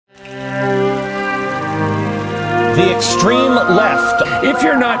the extreme left. If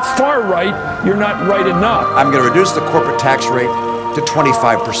you're not far right, you're not right enough. I'm going to reduce the corporate tax rate to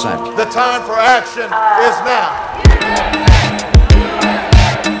 25%. The time for action is now.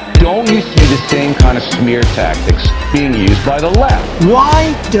 Don't you see the same kind of smear tactics being used by the left?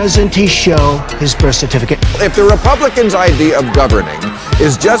 Why doesn't he show his birth certificate? If the Republicans' idea of governing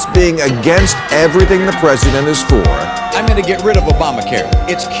is just being against everything the president is for, I'm going to get rid of Obamacare.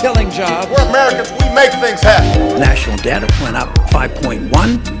 It's killing jobs. We're Americans. We make things happen. National debt went up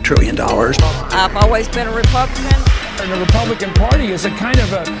 $5.1 trillion. I've always been a Republican. And the Republican Party is a kind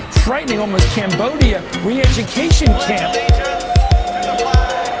of a frightening, almost Cambodia re-education camp.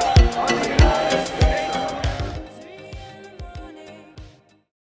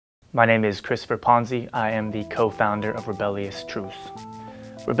 My name is Christopher Ponzi. I am the co-founder of Rebellious Truths.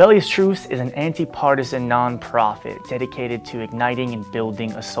 Rebellious Truths is an anti-partisan nonprofit dedicated to igniting and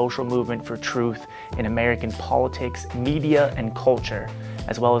building a social movement for truth in American politics, media, and culture,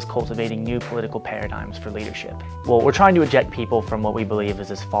 as well as cultivating new political paradigms for leadership. Well, we're trying to eject people from what we believe is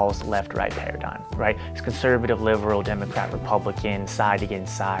this false left-right paradigm, right? It's conservative, liberal, Democrat, Republican, side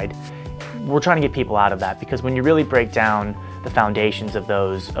against side. We're trying to get people out of that because when you really break down the foundations of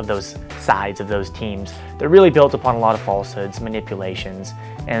those sides, of those teams, they're really built upon a lot of falsehoods, manipulations,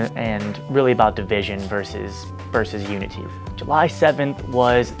 and really about division versus unity. July 7th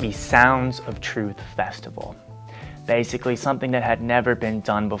was the Sounds of Truth Festival. Basically something that had never been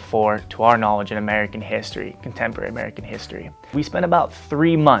done before, to our knowledge, in American history, contemporary American history. We spent about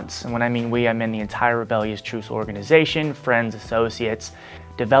 3 months, and when I mean we, I mean the entire Rebellious Truths organization, friends, associates,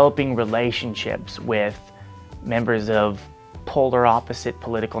 developing relationships with members of polar opposite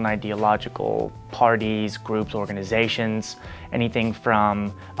political and ideological parties, groups, organizations, anything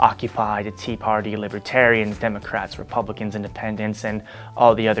from Occupy to Tea Party, Libertarians, Democrats, Republicans, Independents, and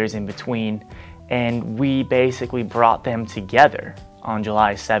all the others in between. And we basically brought them together on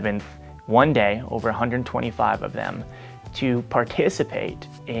July 7th, one day, over 125 of them, to participate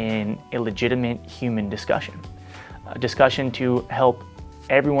in a legitimate human discussion. A discussion to help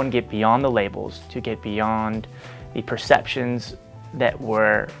everyone get beyond the labels, to get beyond the perceptions that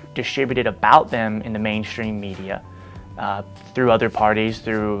were distributed about them in the mainstream media, through other parties,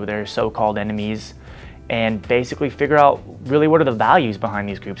 through their so-called enemies, and basically figure out really what are the values behind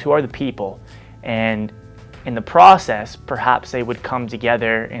these groups, who are the people, and in the process, perhaps they would come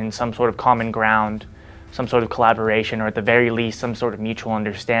together in some sort of common ground, some sort of collaboration, or at the very least, some sort of mutual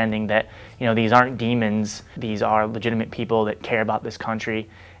understanding that, you know, these aren't demons, these are legitimate people that care about this country,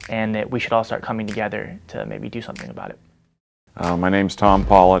 and that we should all start coming together to maybe do something about it. My name's Tom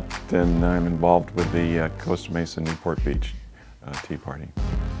Pollitt, and I'm involved with the Costa Mesa Newport Beach Tea Party.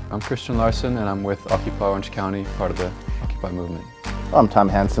 I'm Christian Larson, and I'm with Occupy Orange County, part of the Occupy movement. I'm Tom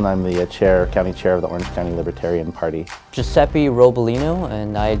Hansen. I'm the county chair of the Orange County Libertarian Party. Giuseppe Robolino,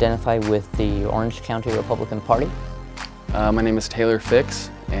 and I identify with the Orange County Republican Party. My name is Taylor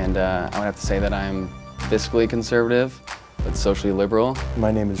Fix, and I would have to say that I'm fiscally conservative, but socially liberal. My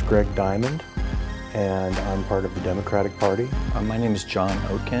name is Greg Diamond, and I'm part of the Democratic Party. My name is John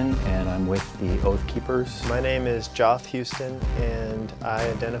Oatkin, and I'm with the Oath Keepers. My name is Joth Houston, and I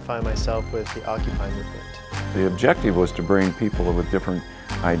identify myself with the Occupy movement. The objective was to bring people with different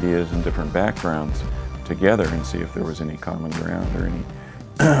ideas and different backgrounds together and see if there was any common ground or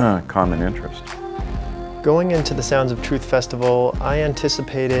any common interest. Going into the Sounds of Truth Festival, I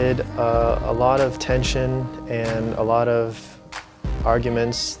anticipated a lot of tension and a lot of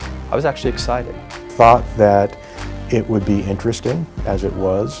arguments. I was actually excited. Thought that it would be interesting, as it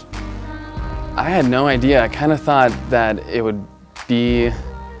was. I had no idea. I kind of thought that it would be,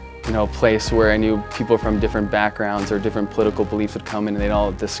 you know, a place where I knew people from different backgrounds or different political beliefs would come in and they'd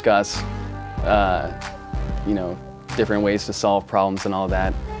all discuss, you know, different ways to solve problems and all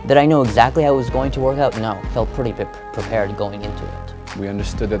that. Did I know exactly how it was going to work out? No, felt pretty prepared going into it. We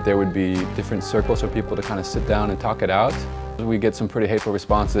understood that there would be different circles for people to kind of sit down and talk it out. We get some pretty hateful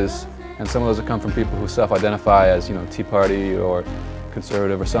responses, and some of those will come from people who self-identify as, you know, Tea Party or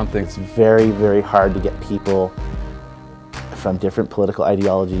conservative or something. It's very, very hard to get people from different political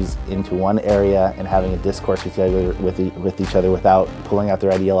ideologies into one area and having a discourse with each other without pulling out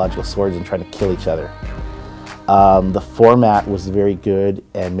their ideological swords and trying to kill each other. The format was very good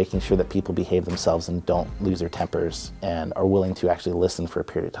and making sure that people behave themselves and don't lose their tempers and are willing to actually listen for a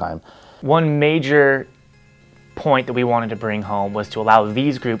period of time. One major point that we wanted to bring home was to allow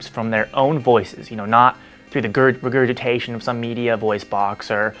these groups from their own voices, you know, not through the regurgitation of some media voice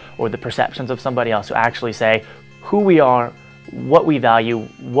box or the perceptions of somebody else, to actually say who we are, what we value,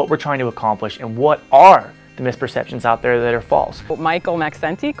 what we're trying to accomplish, and what are the misperceptions out there that are false. Michael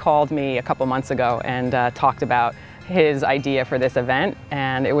Maxenti called me a couple months ago and talked about his idea for this event,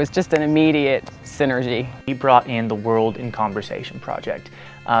 and it was just an immediate synergy. We brought in the World in Conversation project.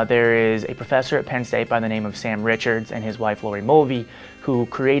 There is a professor at Penn State by the name of Sam Richards and his wife Lori Mulvey who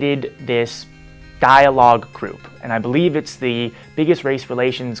created this dialogue group, and I believe it's the biggest race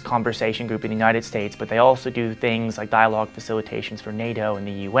relations conversation group in the United States, but they also do things like dialogue facilitations for NATO and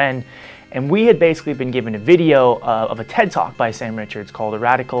the UN. And we had basically been given a video of a TED Talk by Sam Richards called A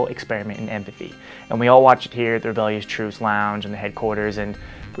Radical Experiment in Empathy. And we all watched it here at the Rebellious Truths Lounge in the headquarters, and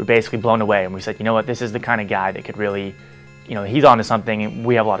we were basically blown away. And we said, you know what, this is the kind of guy that could really, you know, he's onto something, and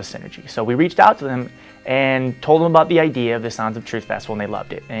we have a lot of synergy. So we reached out to them and told them about the idea of the Sounds of Truth Festival, and they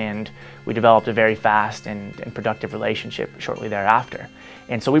loved it. And we developed a very fast and productive relationship shortly thereafter.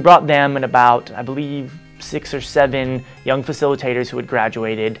 And so we brought them and about, I believe, 6 or 7 young facilitators who had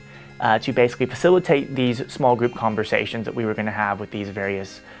graduated to basically facilitate these small group conversations that we were going to have with these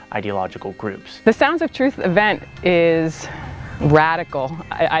various ideological groups. The Sounds of Truth event is radical,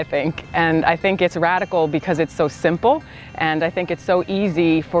 I think, and I think it's radical because it's so simple, and I think it's so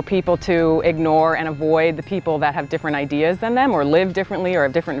easy for people to ignore and avoid the people that have different ideas than them or live differently or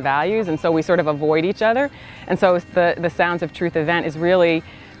have different values, and so we sort of avoid each other. And so the Sounds of Truth event is really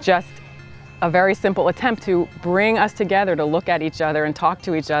just a very simple attempt to bring us together to look at each other and talk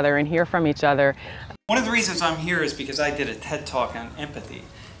to each other and hear from each other. One of the reasons I'm here is because I did a TED Talk on empathy.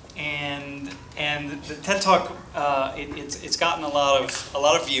 And the TED Talk, it's gotten a lot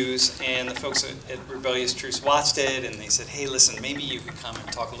of views, and the folks at Rebellious Truths watched it, and they said, hey, listen, maybe you could come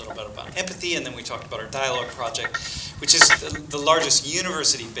and talk a little bit about empathy. And then we talked about our dialogue project, which is the largest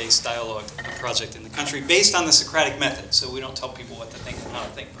university-based dialogue project in the country, based on the Socratic method. So we don't tell people what to think and how to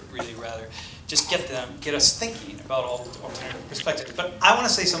think, but really rather just get us thinking about all the alternative perspectives. But I want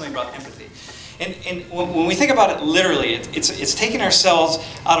to say something about empathy. And when we think about it literally, it's taking ourselves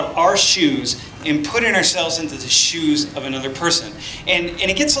out of our shoes and putting ourselves into the shoes of another person. And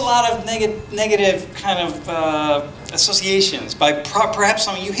it gets a lot of negative kind of associations by perhaps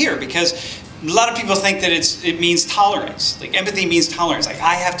some of you here, because a lot of people think that it means tolerance. Like empathy means tolerance. Like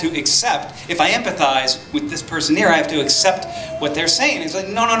I have to accept, if I empathize with this person here, I have to accept what they're saying. It's like,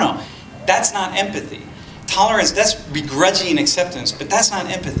 no. That's not empathy. Tolerance, that's begrudging acceptance, but that's not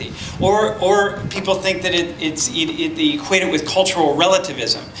empathy. Or people think that they equate it with cultural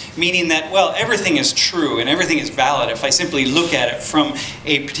relativism, meaning that, well, everything is true and everything is valid if I simply look at it from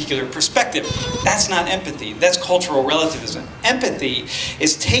a particular perspective. That's not empathy, that's cultural relativism. Empathy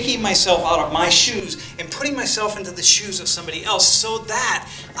is taking myself out of my shoes and putting myself into the shoes of somebody else so that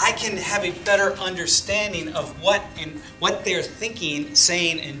I can have a better understanding of what they're thinking,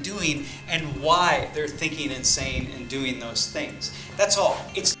 saying, and doing, and why they're thinking and saying and doing those things. That's all.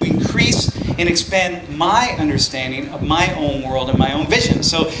 It's to increase and expand my understanding of my own world and my own vision.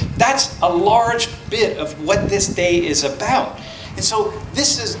 So that's a large bit of what this day is about. And so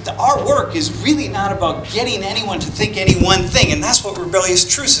our work is really not about getting anyone to think any one thing, and that's what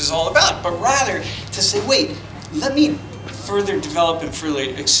Rebellious Truths is all about, but rather to say, wait, let me further develop and further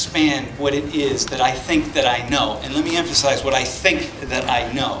expand what it is that I think that I know. And let me emphasize what I think that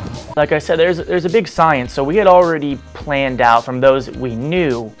I know. Like I said, there's a big science, so we had already planned out from those that we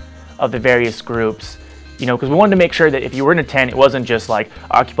knew of the various groups, you know, because we wanted to make sure that if you were in a tent, it wasn't just like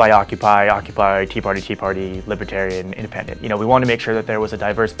Occupy, Occupy, Occupy, Tea Party, Libertarian, Independent. You know, we wanted to make sure that there was a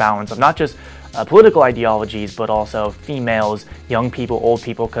diverse balance of not just political ideologies, but also females, young people, old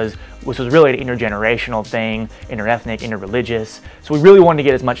people, because this was really an intergenerational thing, interethnic, interreligious. So we really wanted to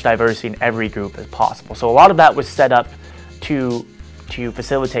get as much diversity in every group as possible. So a lot of that was set up to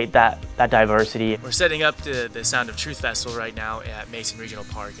facilitate that diversity. We're setting up the Sound of Truth Festival right now at Mason Regional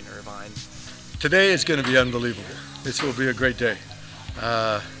Park in Irvine. Today is going to be unbelievable. This will be a great day.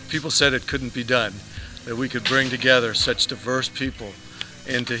 People said it couldn't be done, that we could bring together such diverse people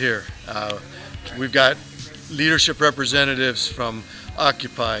into here. We've got leadership representatives from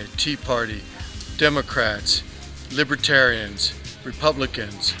Occupy, Tea Party, Democrats, Libertarians,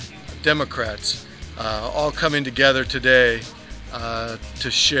 Republicans, Democrats, all coming together today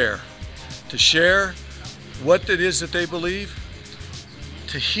to share what it is that they believe,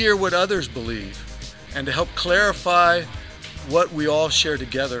 to hear what others believe, and to help clarify what we all share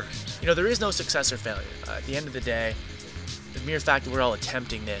together. You know, there is no success or failure. At the end of the day, the mere fact that we're all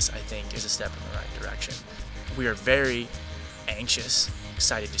attempting this, I think, is a step in the right direction. We are very anxious,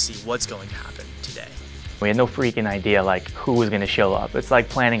 excited to see what's going to happen today. We had no freaking idea like who was going to show up. It's like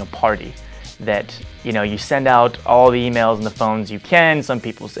planning a party that, you know, you send out all the emails and the phones you can. Some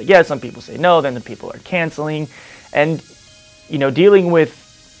people say yes, some people say no, then the people are canceling. And, you know, dealing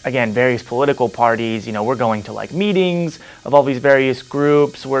with again, various political parties. You know, we're going to like meetings of all these various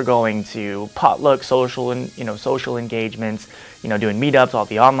groups. We're going to potluck social engagements, you know, doing meetups, all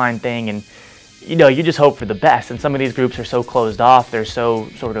the online thing. And, you know, you just hope for the best. And some of these groups are so closed off. They're so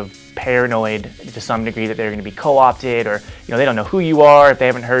sort of paranoid to some degree that they're going to be co-opted, or, you know, they don't know who you are. If they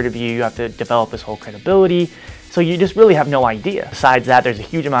haven't heard of you, you have to develop this whole credibility. So you just really have no idea. Besides that, there's a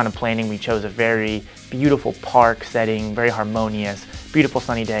huge amount of planning. We chose a very beautiful park setting, very harmonious, beautiful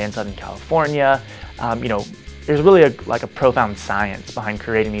sunny day in Southern California. You know, there's really a profound science behind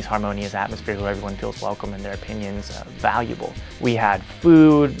creating these harmonious atmospheres where everyone feels welcome and their opinions valuable. We had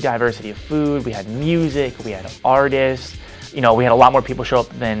food, diversity of food, we had music, we had artists. You know, we had a lot more people show up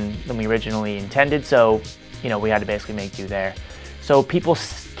than we originally intended, so, you know, we had to basically make do there. So people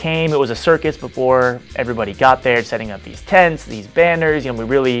came, it was a circus before everybody got there, setting up these tents, these banners. You know,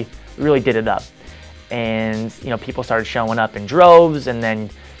 we really did it up. And, you know, people started showing up in droves, and then,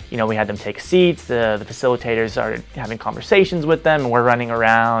 you know, we had them take seats. The facilitators started having conversations with them, and we're running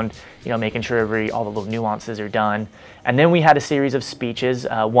around, you know, making sure all the little nuances are done. And then we had a series of speeches.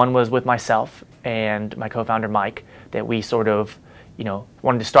 One was with myself and my co-founder Mike, that we sort of, you know,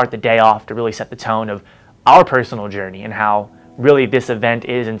 wanted to start the day off to really set the tone of our personal journey and how really this event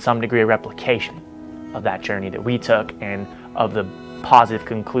is in some degree a replication of that journey that we took and of the positive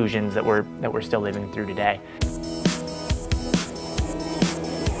conclusions that we're still living through today.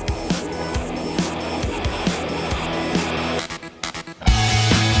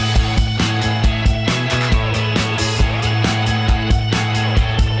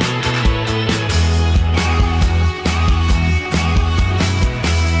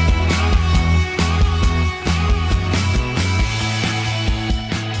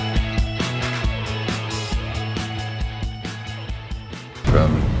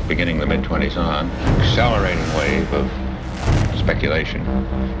 Beginning the mid-20s on, accelerating wave of speculation.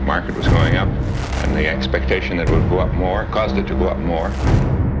 The market was going up, and the expectation that it would go up more caused it to go up more.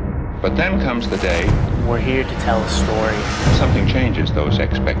 But then comes the day we're here to tell a story. Something changes those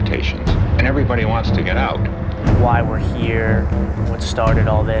expectations, and everybody wants to get out. Why we're here, what started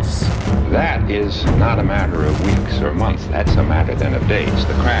all this. That is not a matter of weeks or months. That's a matter then of days.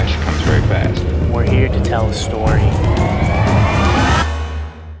 The crash comes very fast. We're here to tell a story.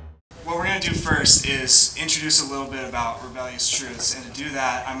 What we're going to do first is introduce a little bit about Rebellious Truths, and to do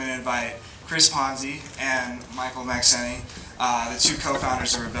that I'm going to invite Chris Ponzi and Michael Maxeni, the two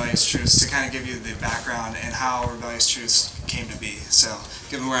co-founders of Rebellious Truths, to kind of give you the background and how Rebellious Truths came to be. So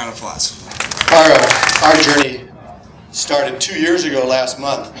give them a round of applause. Our journey started 2 years ago last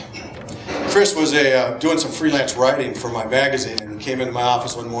month. Chris was doing some freelance writing for my magazine, and he came into my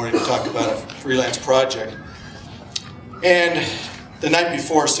office one morning to talk about a freelance project. And the night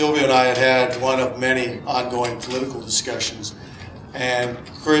before, Sylvia and I had one of many ongoing political discussions. And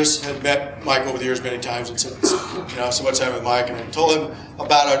Chris had met Mike over the years many times and said, you know, so what's happening with Mike? And I told him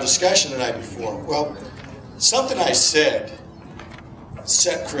about our discussion the night before. Well, something I said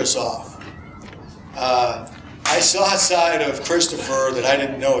set Chris off. I saw a side of Christopher that I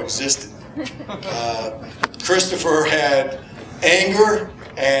didn't know existed. Christopher had anger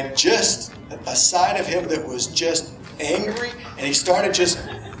and just a side of him that was just angry, and he started just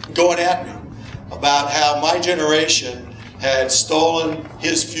going at me about how my generation had stolen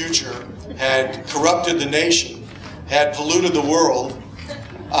his future, had corrupted the nation, had polluted the world,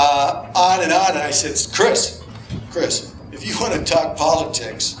 on and on. And I said, Chris, if you want to talk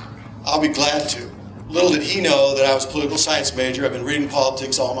politics, I'll be glad to. Little did he know that I was a political science major. I've been reading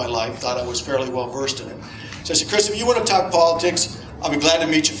politics all my life, thought I was fairly well versed in it. So I said, Chris, if you want to talk politics, I'll be glad to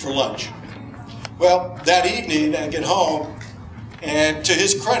meet you for lunch. Well, that evening I get home, and to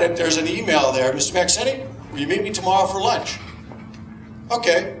his credit, there's an email there. Mr. Maxeni, will you meet me tomorrow for lunch?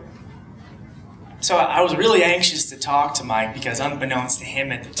 Okay. So I was really anxious to talk to Mike because, unbeknownst to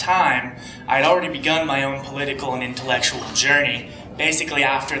him at the time, I'd already begun my own political and intellectual journey, basically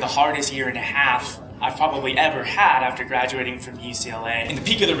after the hardest year and a half I've probably ever had after graduating from UCLA. In the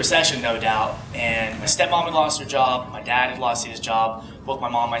peak of the recession, no doubt, and my stepmom had lost her job, my dad had lost his job, both my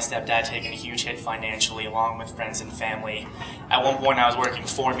mom and my stepdad taking a huge hit financially along with friends and family. At one point I was working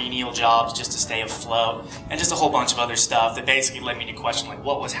 4 menial jobs just to stay afloat, and just a whole bunch of other stuff that basically led me to question like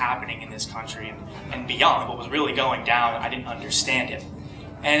what was happening in this country and beyond, what was really going down. I didn't understand it.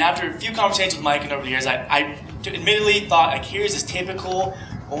 And after a few conversations with Mike and over the years, I admittedly thought, like, here's this typical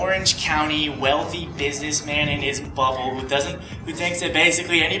Orange County wealthy businessman in his bubble who thinks that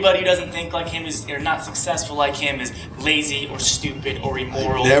basically anybody who doesn't think like him or not successful like him is lazy or stupid or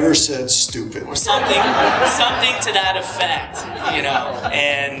immoral. I never said stupid. Or something to that effect, you know.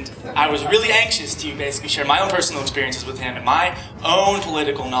 And I was really anxious to basically share my own personal experiences with him and my own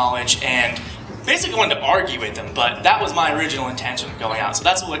political knowledge, and basically wanted to argue with him, but that was my original intention of going out. So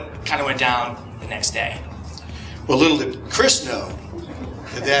that's what kind of went down the next day. Well, little did Chris know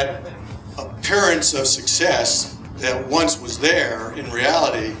that appearance of success that once was there, in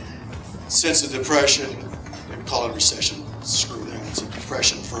reality, since the Depression, they call it a recession, screw that, it's a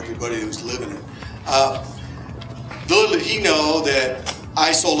depression for everybody who's living it. Little did he know that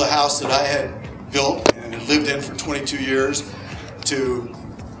I sold a house that I had built and had lived in for 22 years to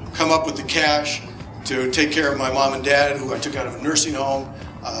come up with the cash to take care of my mom and dad, who I took out of a nursing home,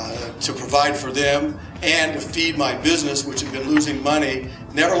 to provide for them, and to feed my business, which had been losing money.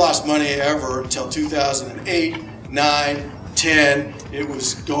 Never lost money ever until 2008, 9, 10. It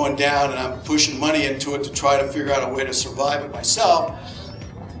was going down, and I'm pushing money into it to try to figure out a way to survive it myself.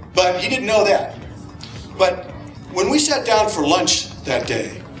 But he didn't know that. But when we sat down for lunch that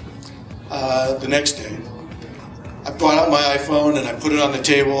day, the next day, I brought out my iPhone and I put it on the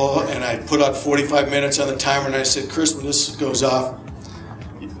table and I put out 45 minutes on the timer, and I said, Chris, when this goes off,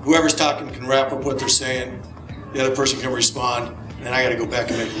 whoever's talking can wrap up what they're saying, the other person can respond, and then I got to go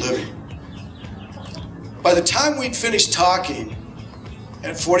back and make a living. By the time we'd finished talking,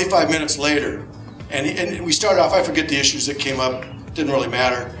 and 45 minutes later, and we started off, I forget the issues that came up, didn't really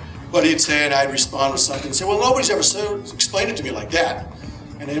matter, but he'd say, and I'd respond with something and say, well, nobody's ever explained it to me like that.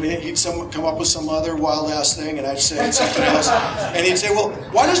 And then he'd come up with some other wild-ass thing, and I'd say something else. And he'd say, well,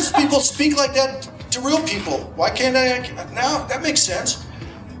 why doesn't people speak like that to real people? Why can't I? Now, that makes sense.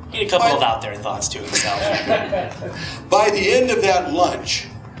 He had a couple of out there thoughts to himself. By the end of that lunch,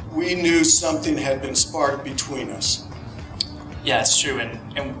 we knew something had been sparked between us. Yeah, it's true,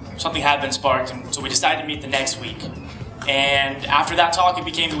 and something had been sparked, and so we decided to meet the next week. And after that talk, it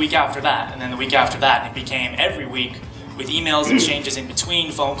became the week after that, and then the week after that, and it became every week, with emails exchanges in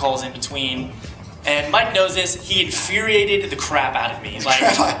between, phone calls in between. And Mike knows this, he infuriated the crap out of me. Like,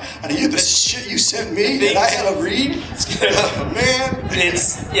 crap out of you, the shit you sent me that I had to read? Man.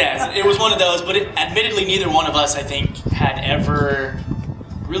 It was one of those, but admittedly neither one of us, I think, had ever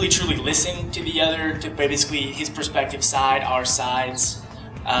really truly listened to the other, to basically his perspective side, our sides.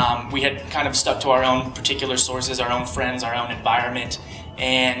 We had kind of stuck to our own particular sources, our own friends, our own environment.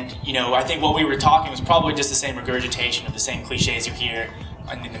 And, you know, I think what we were talking was probably just the same regurgitation of the same cliches you hear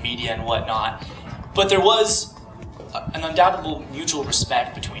in the media and whatnot. But there was an undoubtable mutual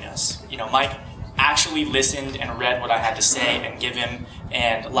respect between us. You know, Mike actually listened and read what I had to say and give him,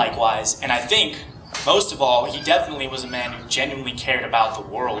 and likewise. And I think, most of all, he definitely was a man who genuinely cared about the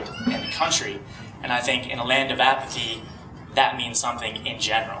world and the country. And I think in a land of apathy, that means something in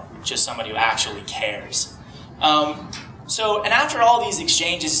general, just somebody who actually cares. And after all these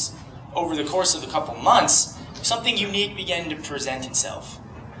exchanges over the course of a couple months, something unique began to present itself.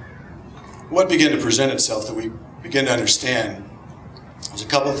 What began to present itself that we began to understand was a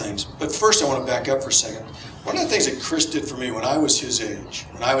couple of things. But first I want to back up for a second. One of the things that Chris did for me when I was his age,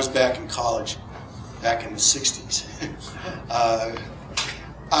 when I was back in college, back in the 60s,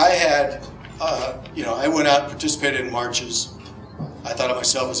 I had, I went out and participated in marches. I thought of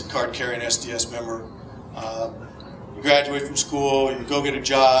myself as a card-carrying SDS member. You graduate from school, you go get a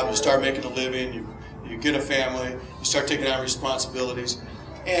job, you start making a living, you get a family, you start taking on responsibilities.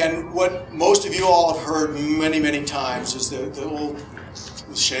 And what most of you all have heard many, many times is the old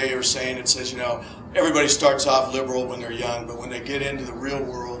cliche or saying that says, you know, everybody starts off liberal when they're young, but when they get into the real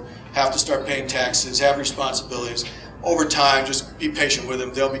world, have to start paying taxes, have responsibilities, over time, just be patient with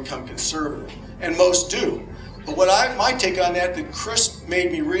them, they'll become conservative. And most do. But my take on that Chris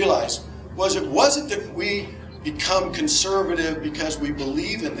made me realize was it wasn't that we become conservative because we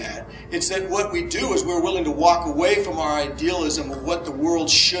believe in that. It's that what we do is we're willing to walk away from our idealism of what the world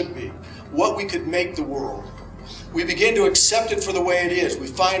should be, what we could make the world. We begin to accept it for the way it is. We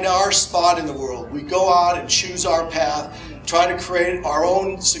find our spot in the world. We go out and choose our path, try to create our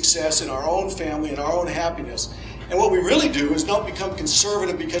own success in our own family and our own happiness. And what we really do is not become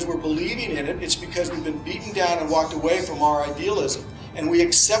conservative because we're believing in it. It's because we've been beaten down and walked away from our idealism. And we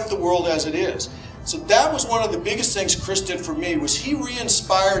accept the world as it is. So that was one of the biggest things Chris did for me, was he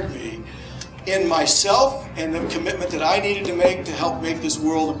re-inspired me in myself and the commitment that I needed to make to help make this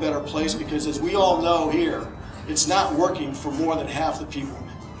world a better place, because as we all know here, it's not working for more than half the people.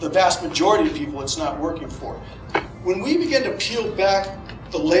 The vast majority of people it's not working for. When we begin to peel back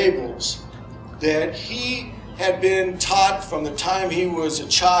the labels that he had been taught from the time he was a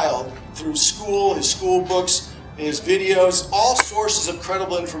child through school, his school books, his videos, all sources of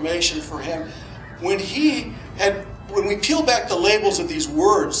credible information for him. When we peel back the labels of these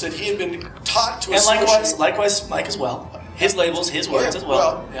words that he had been taught to associate. And likewise, Mike as well. His labels, his words as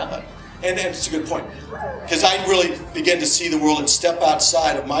well. Yeah. And it's a good point, because I really began to see the world and step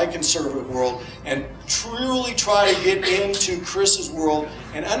outside of my conservative world and truly try to get into Chris's world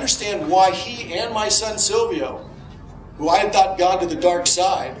and understand why he and my son Silvio, who I had thought gone to the dark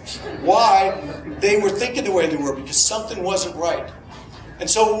side, why they were thinking the way they were, because something wasn't right. And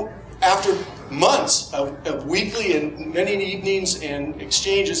so after months of weekly and many evenings and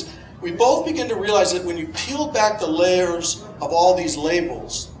exchanges, we both began to realize that when you peel back the layers of all these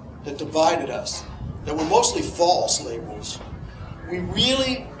labels that divided us, that were mostly false labels, we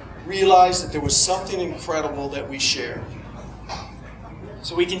really realized that there was something incredible that we shared.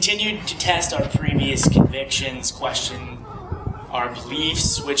 So we continued to test our previous convictions, question our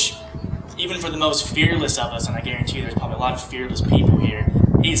beliefs, which even for the most fearless of us, and I guarantee you there's probably a lot of fearless people here,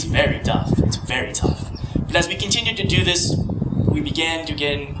 is very tough. It's very tough. But as we continued to do this, we began to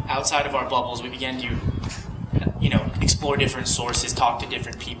get outside of our bubbles. We began to, explore different sources, talk to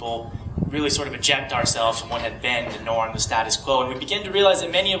different people, really sort of eject ourselves from what had been the norm, the status quo. And we began to realize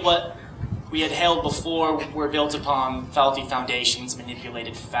that many of what we had held before were built upon faulty foundations,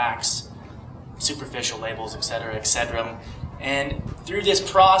 manipulated facts, superficial labels, etc., etc. And through this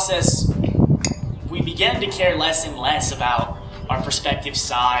process, we began to care less and less about our perspective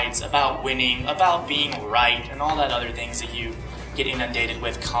sides, about winning, about being right, and all that other things that you get inundated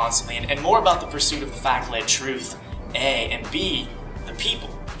with constantly, and more about the pursuit of the fact-led truth, A, and B, the people,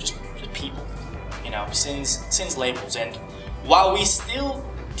 just people, sins labels. And while we still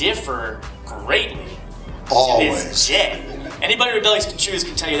differ greatly always to this day, anybody Rebellious Truths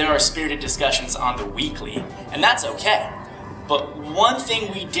can tell you there are spirited discussions on the weekly, and that's okay. But one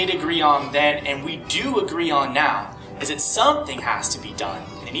thing we did agree on then, and we do agree on now, is that something has to be done,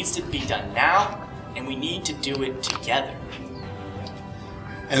 and it needs to be done now, and we need to do it together.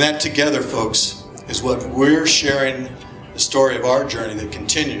 And that together, folks, is what we're sharing, the story of our journey that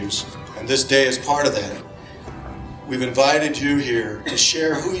continues, and this day is part of that. We've invited you here to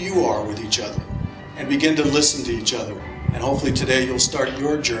share who you are with each other and begin to listen to each other. And hopefully today you'll start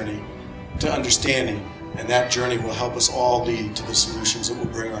your journey to understanding, and that journey will help us all lead to the solutions that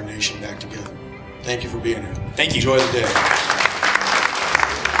will bring our nation back together. Thank you for being here. Thank you. Enjoy the day.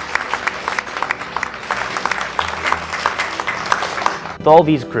 With all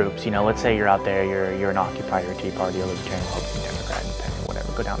these groups, let's say you're out there, you're an Occupy, you're a Tea Party, a Libertarian, Republican, Democrat, Independent,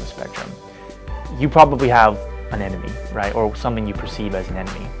 whatever, go down the spectrum. You probably have an enemy, right? Or something you perceive as an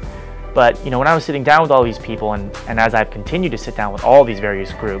enemy. But, when I was sitting down with all these people, and as I've continued to sit down with all these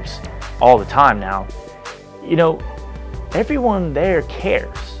various groups all the time now, everyone there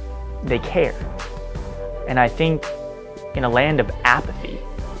cares. They care. And I think in a land of apathy,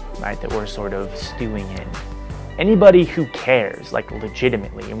 right, that we're sort of stewing in, anybody who cares, like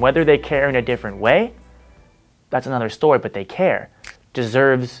legitimately, and whether they care in a different way, that's another story, but they care,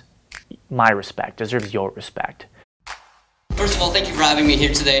 deserves my respect, deserves your respect. First of all, thank you for having me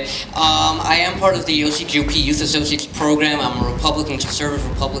here today. I am part of the OCGOP Youth Associates program. I'm a Republican, conservative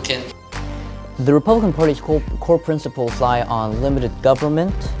Republican. The Republican Party's core principles lie on limited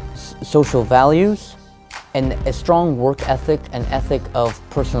government, social values, and a strong work ethic and ethic of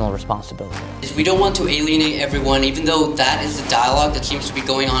personal responsibility. We don't want to alienate everyone, even though that is the dialogue that seems to be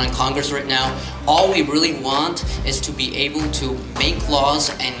going on in Congress right now. All we really want is to be able to make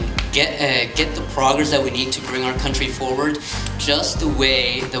laws and get the progress that we need to bring our country forward just the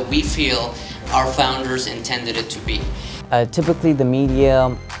way that we feel our founders intended it to be. Typically the media,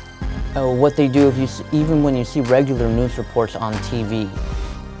 what they do, even when you see regular news reports on TV,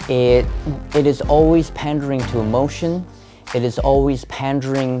 it is always pandering to emotion. It is always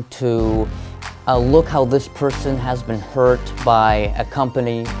pandering to look how this person has been hurt by a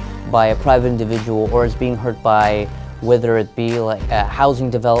company, by a private individual, or is being hurt by whether it be like housing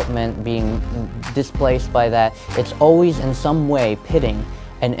development, being displaced by that. It's always in some way pitting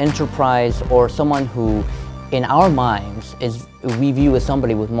an enterprise or someone who, in our minds, we view as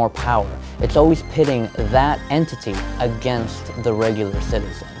somebody with more power. It's always pitting that entity against the regular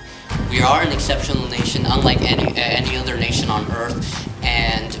citizen. We are an exceptional nation, unlike any other nation on earth,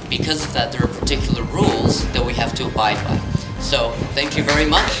 and because of that, there are particular rules that we have to abide by. So, thank you very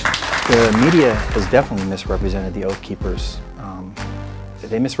much. The media has definitely misrepresented the Oath Keepers.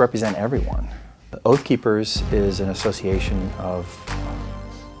 They misrepresent everyone. The Oath Keepers is an association of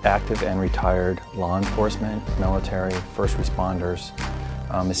active and retired law enforcement, military, first responders,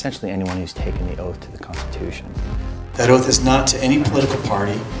 essentially anyone who's taken the oath to the Constitution. That oath is not to any political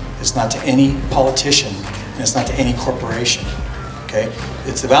party, it's not to any politician, and it's not to any corporation. Okay?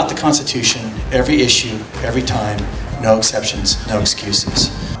 It's about the Constitution, every issue, every time, no exceptions, no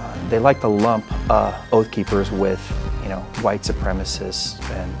excuses. They like to lump oath keepers with, white supremacists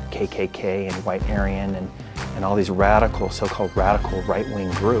and KKK and white Aryan and all these radical, so-called radical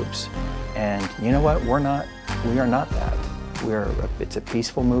right-wing groups. And you know what? We are not that. It's a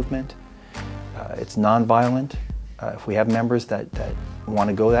peaceful movement. It's nonviolent. If we have members that want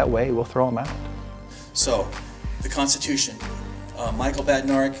to go that way, we'll throw them out. So, the Constitution. Michael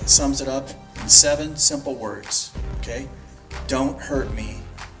Badnarik sums it up in 7 simple words, okay? Don't hurt me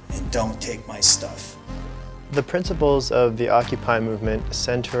and don't take my stuff. The principles of the Occupy movement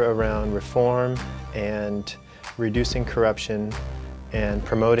center around reform and reducing corruption and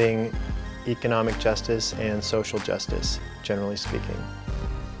promoting economic justice and social justice, generally speaking.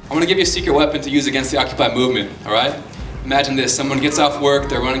 I'm going to give you a secret weapon to use against the Occupy movement, all right? Imagine this, someone gets off work,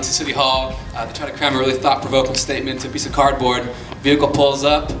 they're running to City Hall, they try to cram a really thought-provoking statement to a piece of cardboard, vehicle pulls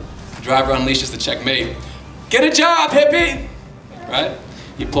up, the driver unleashes the checkmate. Get a job, hippie! Right?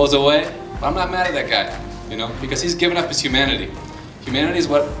 He pulls away, but I'm not mad at that guy, because he's given up his humanity. Humanity is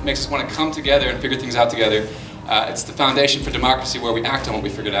what makes us want to come together and figure things out together. It's the foundation for democracy where we act on what we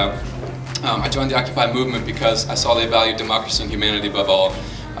figured out. I joined the Occupy movement because I saw they valued democracy and humanity above all.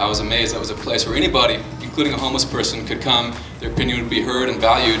 I was amazed that was a place where anybody, including a homeless person, could come, their opinion would be heard and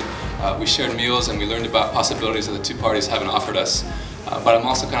valued. We shared meals and we learned about possibilities that the two parties haven't offered us. But I'm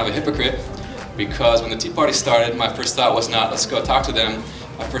also kind of a hypocrite because when the Tea Party started, my first thought was not, let's go talk to them.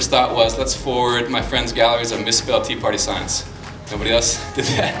 My first thought was, let's forward my friends' galleries of misspelled Tea Party signs. Nobody else did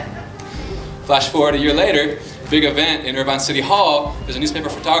that. Flash forward a year later, big event in Irvine City Hall, there's a newspaper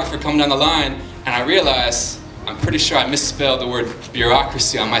photographer coming down the line, and I realized, I'm pretty sure I misspelled the word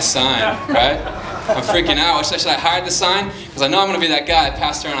bureaucracy on my sign, right? I'm freaking out. Should I hide the sign? Because I know I'm going to be that guy that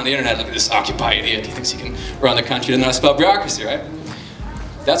passed around on the internet, look at this Occupy idiot, he thinks he can run the country, doesn't know how to spell bureaucracy, right?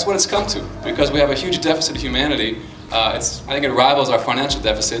 That's what it's come to, because we have a huge deficit of humanity. I think it rivals our financial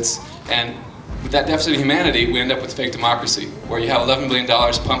deficits, and with that deficit of humanity, we end up with fake democracy, where you have $11 billion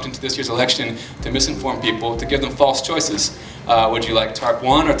pumped into this year's election to misinform people, to give them false choices. Would you like TARP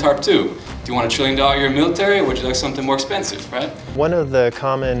 1 or TARP 2? Do you want $1 trillion-a-year military, or would you like something more expensive, right? One of the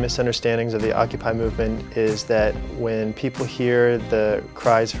common misunderstandings of the Occupy movement is that when people hear the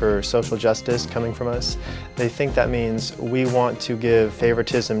cries for social justice coming from us, they think that means we want to give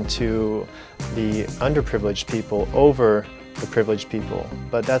favoritism to the underprivileged people over the privileged people,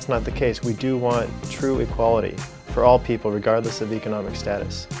 but that's not the case. We do want true equality for all people, regardless of economic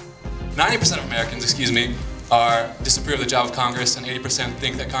status. 90% of Americans, disapprove of the job of Congress, and 80%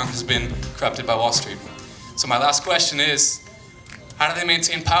 think that Congress has been corrupted by Wall Street. So my last question is, how do they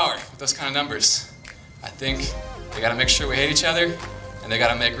maintain power with those kind of numbers? I think they got to make sure we hate each other, and they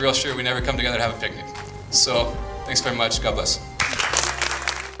got to make real sure we never come together to have a picnic. So, thanks very much. God bless.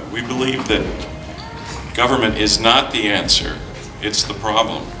 We believe that government is not the answer, it's the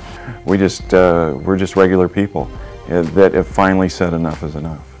problem. We're just regular people that have finally said enough is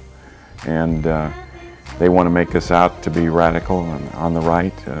enough. And they want to make us out to be radical and on the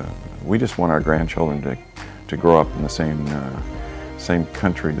right. We just want our grandchildren to grow up in the same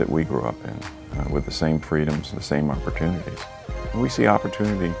country that we grew up in, with the same freedoms, the same opportunities. We see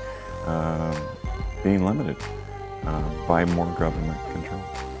opportunity being limited by more government control.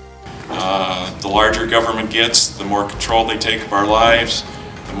 The larger government gets, the more control they take of our lives,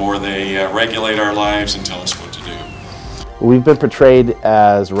 the more they regulate our lives and tell us what to do. We've been portrayed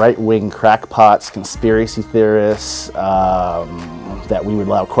as right-wing crackpots, conspiracy theorists, that we would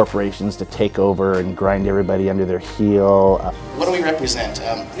allow corporations to take over and grind everybody under their heel. What do we represent?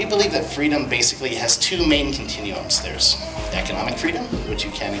 We believe that freedom basically has 2 main continuums. There's economic freedom, which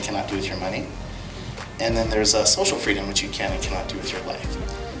you can and cannot do with your money, and then there's social freedom, which you can and cannot do with your life.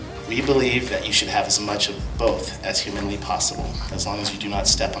 We believe that you should have as much of both as humanly possible, as long as you do not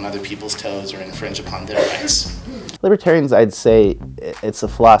step on other people's toes or infringe upon their rights. Libertarians, I'd say, it's a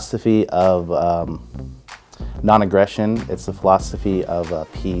philosophy of non-aggression. It's a philosophy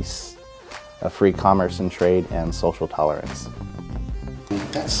of peace, of free commerce and trade, and social tolerance.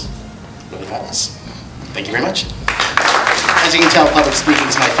 That's really about us. Thank you very much. As you can tell, public speaking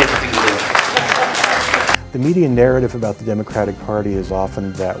is my favorite thing to do. The media narrative about the Democratic Party is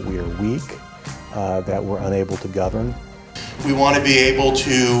often that we are weak, that we're unable to govern. We want to be able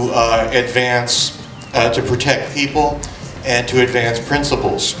to advance, to protect people, and to advance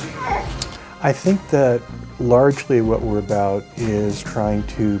principles. I think that largely what we're about is trying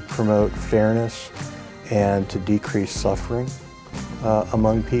to promote fairness and to decrease suffering.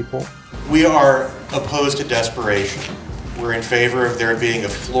 among people. We are opposed to desperation. We're in favor of there being a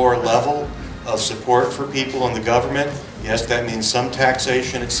floor level of support for people in the government. Yes, that means some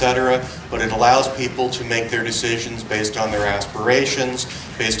taxation, etc., but it allows people to make their decisions based on their aspirations,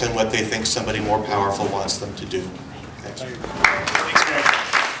 based on what they think somebody more powerful wants them to do. Thanks. Thanks, Greg.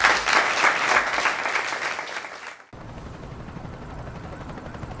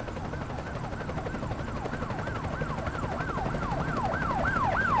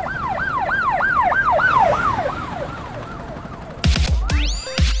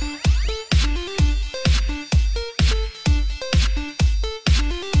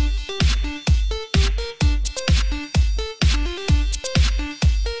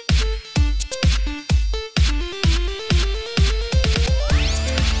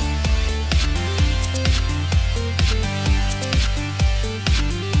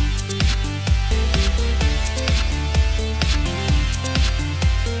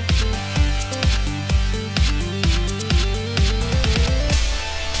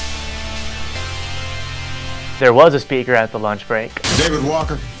 There was a speaker at the lunch break. David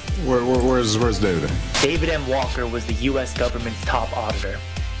Walker? Where's David at? David M. Walker was the U.S. government's top auditor,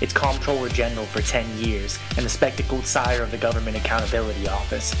 its Comptroller General for 10 years, and the spectacled sire of the Government Accountability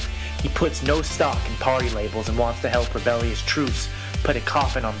Office. He puts no stock in party labels and wants to help Rebellious Truths put a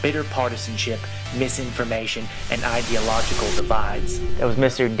coffin on bitter partisanship, misinformation, and ideological divides. That was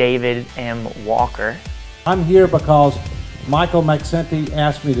Mr. David M. Walker. I'm here because Michael Maxenti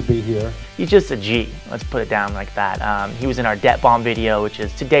asked me to be here. He's just a G, let's put it down like that. He was in our debt bomb video, which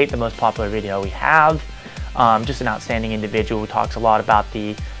is to date the most popular video we have. Just an outstanding individual who talks a lot about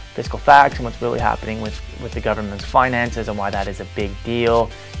the fiscal facts and what's really happening with the government's finances and why that is a big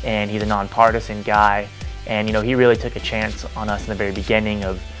deal. And he's a nonpartisan guy. And you know, he really took a chance on us in the very beginning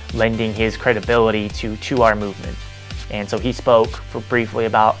of lending his credibility to our movement. And so he spoke briefly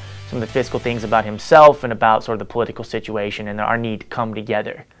about some of the fiscal things about himself and about sort of the political situation and our need to come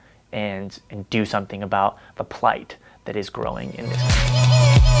together and do something about the plight that is growing in this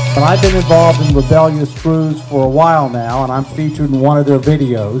country. But I've been involved in Rebellious Truths for a while now, and I'm featured in one of their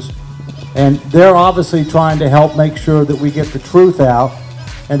videos. And they're obviously trying to help make sure that we get the truth out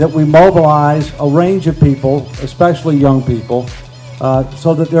and that we mobilize a range of people, especially young people,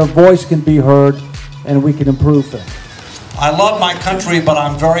 so that their voice can be heard and we can improve things. I love my country, but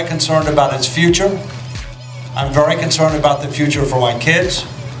I'm very concerned about its future. I'm very concerned about the future for my kids.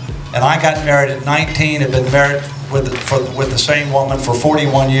 And I got married at 19, have been married with the same woman for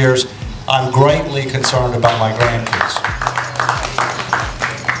 41 years. I'm greatly concerned about my grandkids.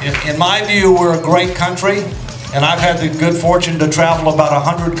 In my view, we're a great country, and I've had the good fortune to travel about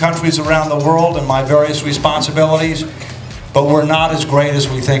 100 countries around the world in my various responsibilities, but we're not as great as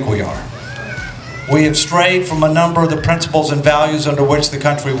we think we are. We have strayed from a number of the principles and values under which the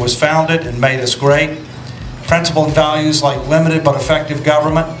country was founded and made us great. Principles and values like limited but effective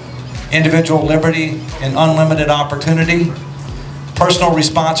government, individual liberty and unlimited opportunity, personal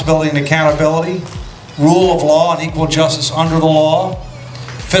responsibility and accountability, rule of law and equal justice under the law,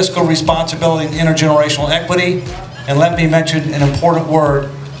 fiscal responsibility and intergenerational equity, and let me mention an important word,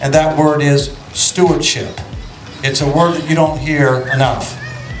 and that word is stewardship. It's a word that you don't hear enough.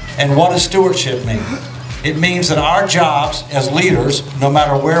 And what does stewardship mean? It means that our jobs as leaders, no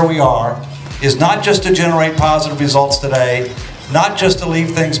matter where we are, is not just to generate positive results today, not just to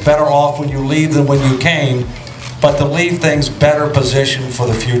leave things better off when you leave than when you came, but to leave things better positioned for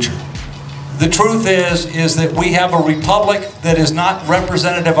the future. The truth is that we have a republic that is not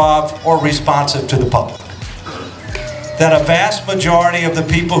representative of or responsive to the public. That a vast majority of the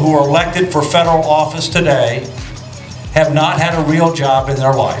people who are elected for federal office today have not had a real job in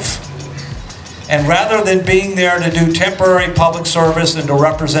their life. And rather than being there to do temporary public service and to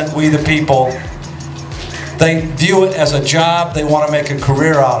represent we the people, they view it as a job, they want to make a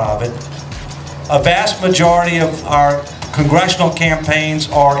career out of it. A vast majority of our congressional campaigns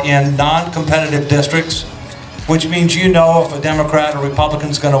are in non-competitive districts, which means you know if a Democrat or Republican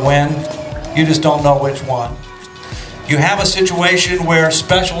is going to win, you just don't know which one. You have a situation where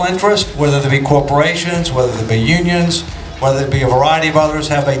special interests, whether they be corporations, whether they be unions, whether it be a variety of others,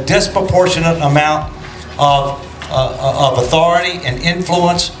 have a disproportionate amount of authority and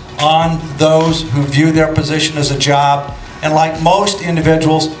influence on those who view their position as a job. And like most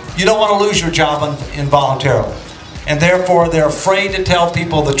individuals, you don't want to lose your job involuntarily. And therefore, they're afraid to tell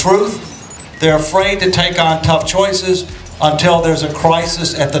people the truth. They're afraid to take on tough choices until there's a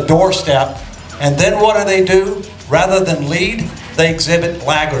crisis at the doorstep. And then what do? Rather than lead, they exhibit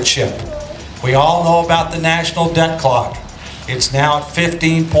laggardship. We all know about the national debt clock. It's now at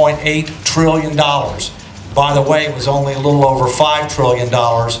 $15.8 trillion. By the way, it was only a little over $5 trillion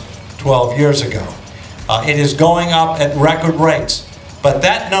 12 years ago. It is going up at record rates, but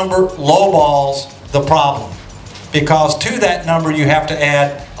that number lowballs the problem, because to that number you have to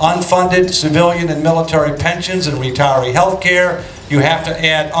add unfunded civilian and military pensions and retiree health care. You have to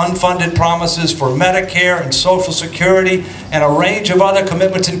add unfunded promises for Medicare and Social Security and a range of other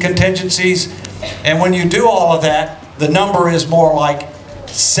commitments and contingencies. And when you do all of that, the number is more like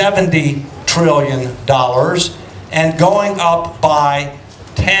 $70 trillion and going up by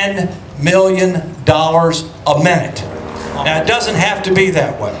 $10 million a minute. Now, it doesn't have to be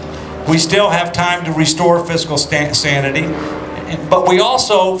that way. We still have time to restore fiscal sanity, but we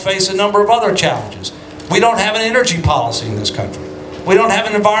also face a number of other challenges. We don't have an energy policy in this country. We don't have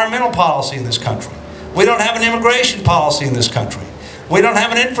an environmental policy in this country. We don't have an immigration policy in this country. We don't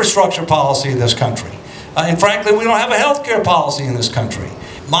have an infrastructure policy in this country. And frankly, we don't have a health care policy in this country.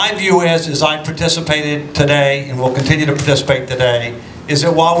 My view is, as I participated today and will continue to participate today, is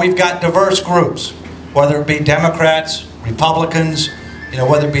that while we've got diverse groups, whether it be Democrats, Republicans,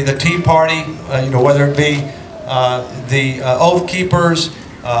 whether it be the Tea Party, whether it be the Oath Keepers,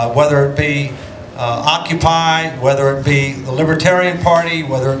 whether it be Occupy, whether it be the Libertarian Party,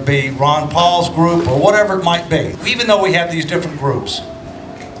 whether it be Ron Paul's group, or whatever it might be. Even though we have these different groups,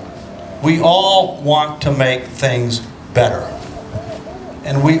 we all want to make things better.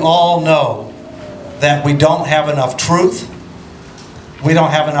 And we all know that we don't have enough truth, we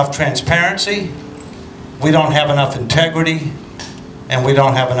don't have enough transparency, we don't have enough integrity, and we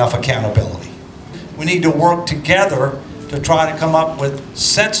don't have enough accountability. We need to work together to try to come up with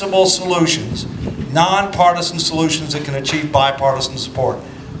sensible solutions, nonpartisan solutions that can achieve bipartisan support.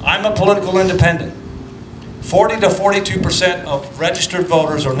 I'm a political independent. 40 to 42% of registered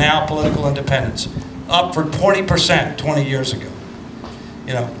voters are now political independents, up from 20% 20 years ago.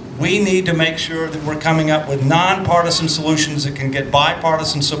 We need to make sure that we're coming up with nonpartisan solutions that can get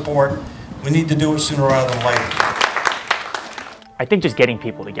bipartisan support. We need to do it sooner rather than later. I think just getting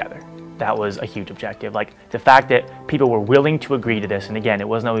people together, that was a huge objective. Like, the fact that people were willing to agree to this, and again, it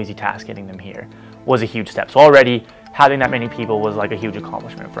was no easy task getting them here, was a huge step. So already, having that many people was like a huge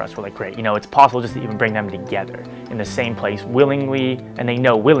accomplishment for us. We're like, great, it's possible just to even bring them together in the same place willingly, and they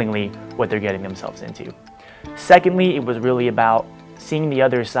know willingly what they're getting themselves into. Secondly, it was really about seeing the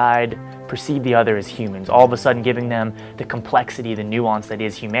other side, perceive the other as humans, all of a sudden giving them the complexity, the nuance that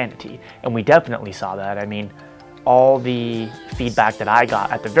is humanity. And we definitely saw that. I mean, all the feedback that I got,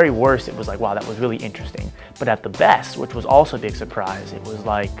 at the very worst, it was like, wow, that was really interesting. But at the best, which was also a big surprise, it was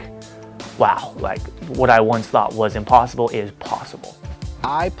like, wow, like what I once thought was impossible is possible.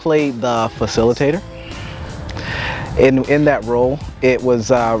 I played the facilitator. In that role, it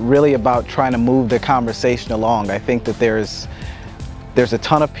was really about trying to move the conversation along. I think that there's a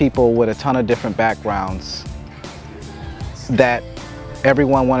ton of people with a ton of different backgrounds that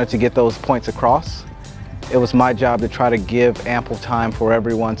everyone wanted to get those points across. It was my job to try to give ample time for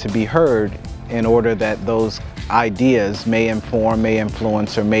everyone to be heard in order that those ideas may inform, may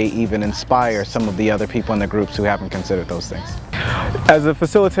influence, or may even inspire some of the other people in the groups who haven't considered those things. As a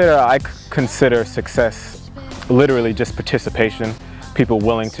facilitator, I consider success literally just participation, people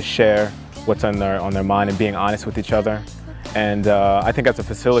willing to share what's on their mind and being honest with each other. And I think as a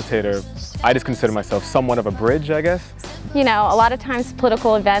facilitator, I just consider myself somewhat of a bridge, I guess. A lot of times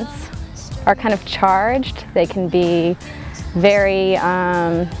political events are kind of charged. They can be very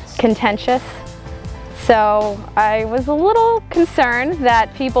contentious. So I was a little concerned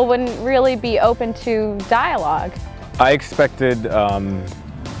that people wouldn't really be open to dialogue. I expected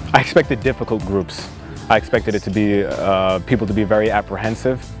difficult groups. I expected it to be people to be very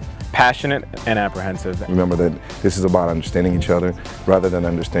apprehensive, passionate and apprehensive. Remember that this is about understanding each other rather than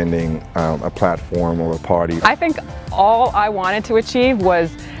understanding a platform or a party. I think all I wanted to achieve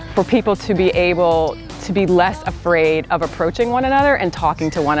was for people to be able to be less afraid of approaching one another and talking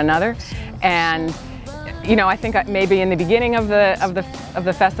to one another. And I think maybe in the beginning of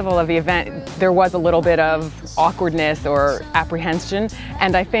the festival, of the event, there was a little bit of awkwardness or apprehension.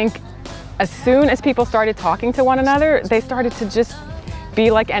 And I think as soon as people started talking to one another, they started to just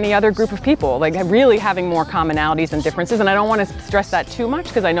be like any other group of people, like really having more commonalities and differences. And I don't want to stress that too much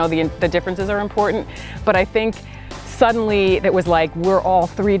because I know the differences are important, but I think suddenly it was like we're all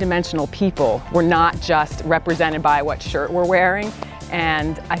three-dimensional people. We're not just represented by what shirt we're wearing.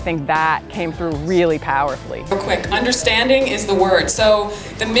 And I think that came through really powerfully. Real quick, understanding is the word. So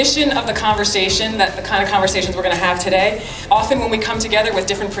the mission of the conversation, the kind of conversations we're going to have today, often when we come together with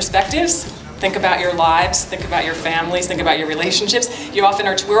different perspectives, think about your lives, think about your families, think about your relationships,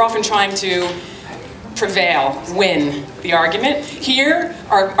 we're often trying to prevail, win the argument. Here,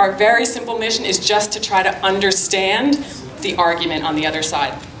 our very simple mission is just to try to understand the argument on the other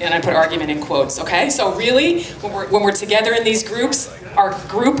side. And I put argument in quotes, okay? So really, when we're together in these groups, our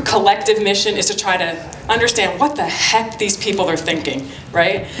group collective mission is to try to understand what the heck these people are thinking,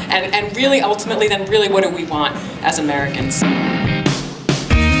 right? And really, ultimately, then really what do we want as Americans?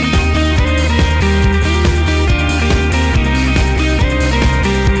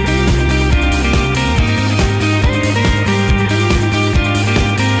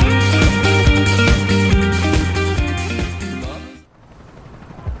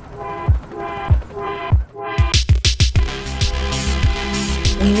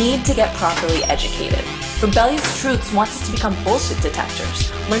 We need to get properly educated. Rebellious Truths wants us to become bullshit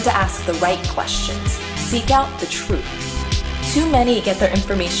detectors, learn to ask the right questions, seek out the truth. Too many get their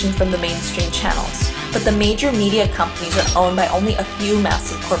information from the mainstream channels, but the major media companies are owned by only a few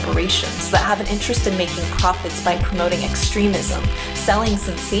massive corporations that have an interest in making profits by promoting extremism, selling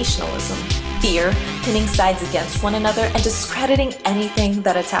sensationalism, fear, pinning sides against one another, and discrediting anything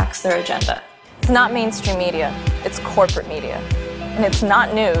that attacks their agenda. It's not mainstream media, it's corporate media. And it's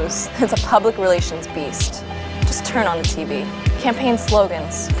not news, it's a public relations beast. Just turn on the TV. Campaign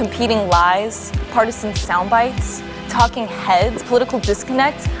slogans, competing lies, partisan sound bites, talking heads, political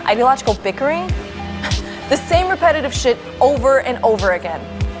disconnect, ideological bickering. The same repetitive shit over and over again.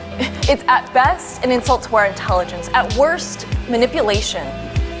 It's at best an insult to our intelligence, at worst, manipulation.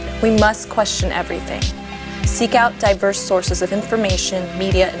 We must question everything. Seek out diverse sources of information,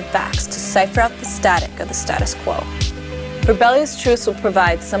 media, and facts to cipher out the static of the status quo. Rebellious Truths will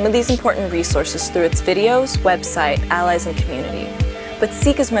provide some of these important resources through its videos, website, allies, and community. But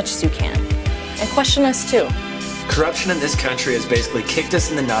seek as much as you can. And question us too. Corruption in this country has basically kicked us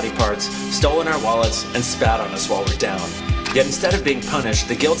in the naughty parts, stolen our wallets, and spat on us while we're down. Yet instead of being punished,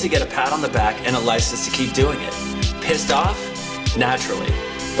 the guilty get a pat on the back and a license to keep doing it. Pissed off? Naturally.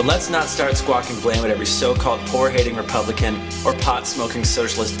 But let's not start squawking blame at every so-called poor-hating Republican or pot-smoking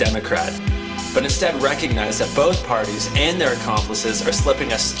socialist Democrat. But instead recognize that both parties and their accomplices are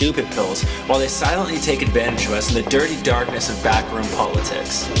slipping us stupid pills while they silently take advantage of us in the dirty darkness of backroom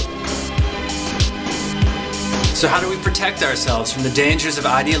politics. So how do we protect ourselves from the dangers of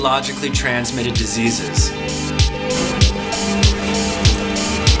ideologically transmitted diseases?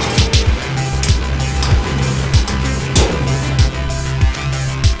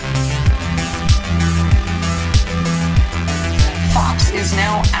 Is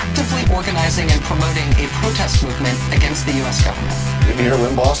now actively organizing and promoting a protest movement against the U.S. government. Didn't you hear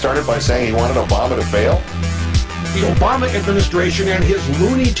Limbaugh started by saying he wanted Obama to fail? The Obama administration and his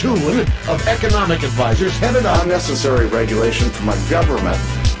Looney Tune of economic advisors headed up unnecessary regulation from a government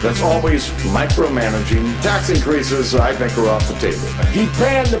that's always micromanaging. Tax increases, I think, are off the table. He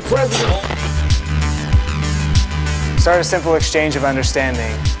banned the president. Start a simple exchange of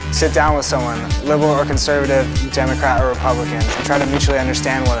understanding. Sit down with someone, liberal or conservative, Democrat or Republican, and try to mutually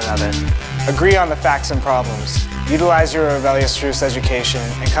understand one another. Agree on the facts and problems. Utilize your Rebellious Truths education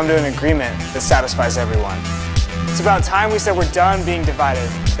and come to an agreement that satisfies everyone. It's about time we said we're done being divided,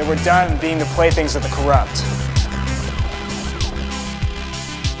 that we're done being the playthings of the corrupt.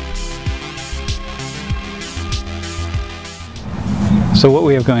 So what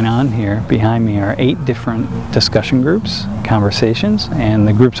we have going on here behind me are 8 different discussion groups, conversations, and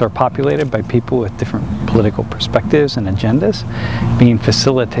the groups are populated by people with different political perspectives and agendas, being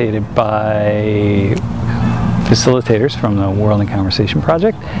facilitated by facilitators from the World in Conversation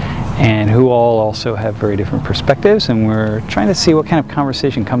Project, and who all also have very different perspectives, and we're trying to see what kind of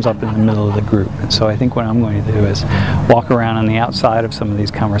conversation comes up in the middle of the group. And so I think what I'm going to do is walk around on the outside of some of these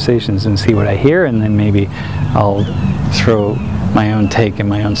conversations and see what I hear, and then maybe I'll throw my own take and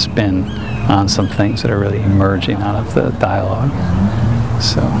my own spin on some things that are really emerging out of the dialogue.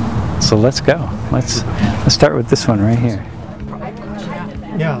 So let's go. Let's start with this one right here.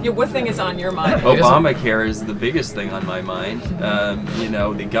 Yeah, what thing is on your mind? Obamacare is the biggest thing on my mind. You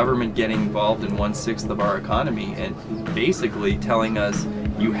know, the government getting involved in 1/6 of our economy and basically telling us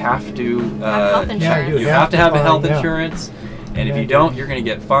you have to you have to have a health insurance, and if you don't, you're going to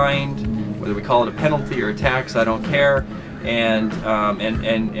get fined. Whether we call it a penalty or a tax, I don't care. And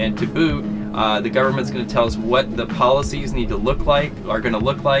to boot, the government's going to tell us what the policies need to look like,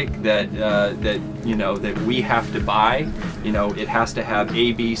 that you know, that we have to buy. You know, it has to have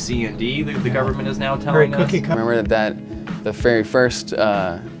A, B, C, and D. The government is now telling us. I remember that the very first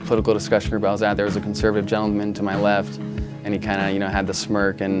political discussion group I was at, there was a conservative gentleman to my left, and he kind of, you know, had the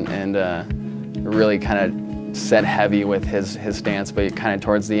smirk and really kind of set heavy with his stance, but kind of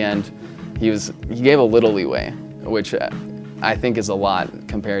towards the end, he gave a little leeway, which I think is a lot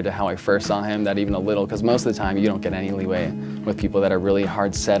compared to how I first saw him, that even a little, because most of the time you don't get any leeway with people that are really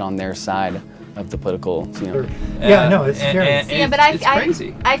hard set on their side of the political, you know. Yeah, no, it's scary. Yeah, but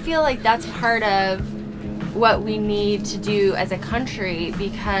I feel like that's part of what we need to do as a country,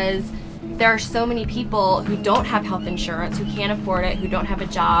 because there are so many people who don't have health insurance, who can't afford it, who don't have a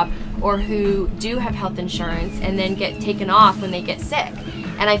job, or who do have health insurance and then get taken off when they get sick.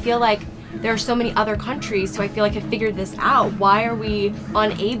 And I feel like there are so many other countries who I feel like have figured this out. Why are we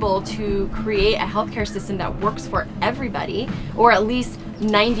unable to create a healthcare system that works for everybody, or at least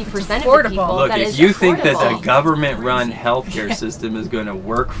 90% of the people? Look, that if is you think that affordable? the government-run healthcare system is going to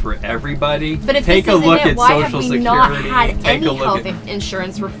work for everybody, But if take this a isn't look it, at why have Social we Security. not had Take any a look health at.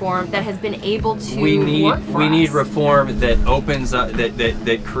 insurance reform that has been able to We need work for us? reform that opens up,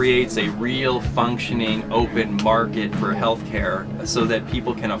 that creates a real functioning open market for healthcare, so that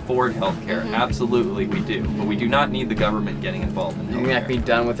people can afford healthcare. Mm-hmm. Absolutely, we do, but we do not need the government getting involved in You think that healthcare. can be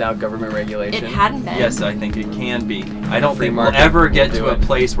done without government regulation? It hadn't been. Yes, I think it can be. I don't Free think we'll market ever will get do to a it.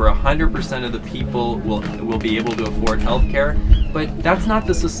 place where 100% of the people will be able to afford healthcare, but that's not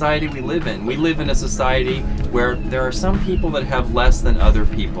the society we live in. We live in a society where there are some people that have less than other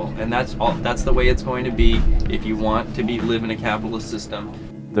people, and that's the way it's going to be if you want to live in a capitalist system.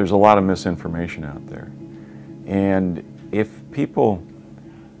 There's a lot of misinformation out there, and if people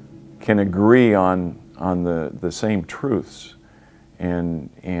can agree on the same truths, and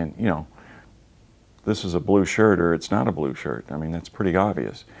you know, this is a blue shirt or it's not a blue shirt. I mean, that's pretty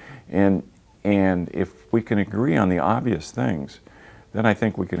obvious. And if we can agree on the obvious things, then I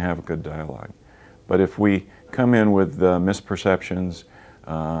think we can have a good dialogue. But if we come in with misperceptions,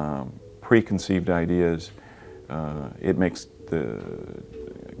 preconceived ideas, it makes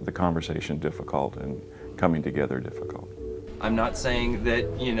the conversation difficult and coming together difficult. I'm not saying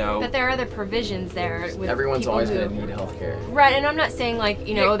that, you know... But there are other provisions there. With Everyone's people always who, going to need healthcare. Right, and I'm not saying like,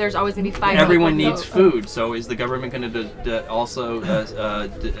 you know, there's always going to be 5 Everyone people needs vote. food, so is the government going to also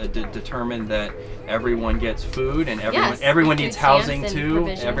determine that everyone gets food, and everyone food needs housing stamps and too?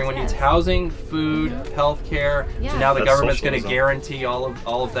 provisions, Everyone needs yes. housing, food, healthcare. Yeah. So now the That's government's going to socialism. guarantee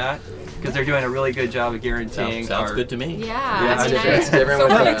all of that, because they're doing a really good job of guaranteeing. Sounds good to me. Yeah.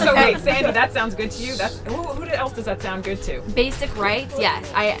 So wait, Sandy, that sounds good to you? That's who else does that sound good to? Basic rights,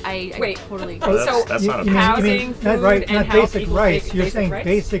 yes. I Wait, totally Oh, agree. so that's not a housing, not food, right, and not health basic equals rights. You're basic saying rights?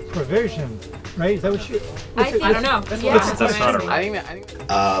 basic provisions, right? Is that what you? I don't know. That's what I'm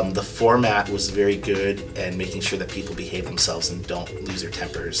asking. The format was very good, and making sure that people behave themselves and don't lose their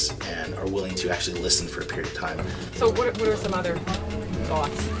tempers and are willing to actually listen for a period of time. So what are some other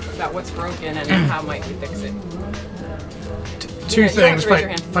thoughts about what's broken and how might we fix it? Two You things raise your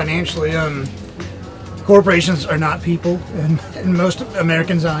hand. financially. Corporations are not people in most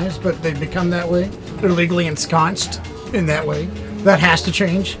Americans' eyes, but they've become that way. They're legally ensconced in that way. That has to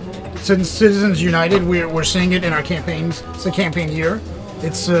change. Since Citizens United, we're seeing it in our campaigns. It's a campaign year.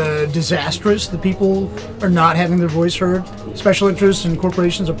 It's disastrous. The people are not having their voice heard. Special interests and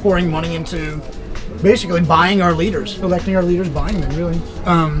corporations are pouring money into basically buying our leaders, electing our leaders, buying them, really.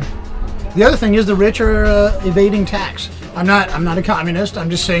 The other thing is the rich are evading tax. I'm not a communist. I'm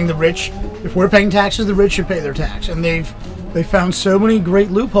just saying the rich, if we're paying taxes, the rich should pay their tax. And they've found so many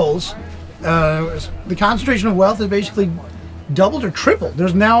great loopholes. The concentration of wealth has basically doubled or tripled.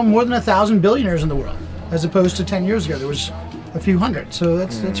 There's now more than 1,000 billionaires in the world, as opposed to 10 years ago there was a few hundred. So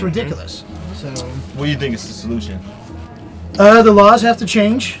that's ridiculous. So What do you think is the solution? the laws have to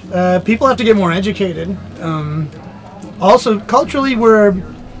change. People have to get more educated. Also, culturally, we're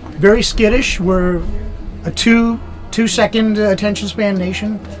very skittish. We're a two-second attention span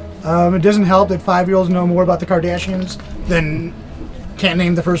nation. It doesn't help that 5-year-olds know more about the Kardashians than can't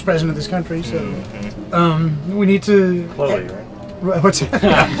name the first president of this country. So we need to. Chloe, right? What's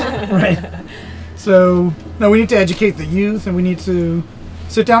that? Right. So no, we need to educate the youth, and we need to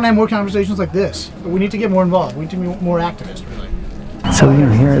sit down and have more conversations like this. But we need to get more involved. We need to be more activists, really. So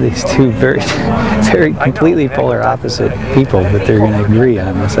here are these two very completely polar opposite people, but they're going to agree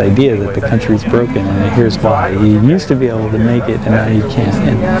on this idea that the country's broken, and here's why. You used to be able to make it, and now you can't.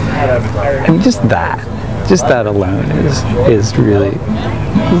 And I mean, just that alone is really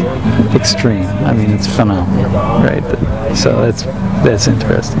extreme. I mean, it's phenomenal, right? So that's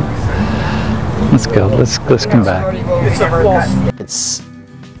interesting. Let's go. Let's come back. It's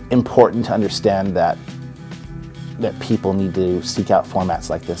important to understand that people need to seek out formats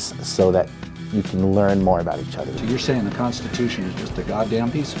like this so that you can learn more about each other. So you're saying the Constitution is just a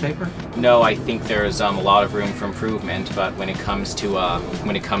goddamn piece of paper? No, I think there's a lot of room for improvement, but when it comes to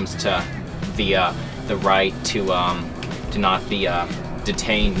the right to not be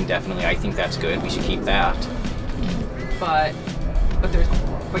detained indefinitely, I think that's good. We should keep that. but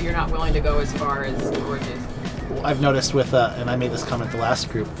you're not willing to go as far as George is. Well, I've noticed with, and I made this comment at the last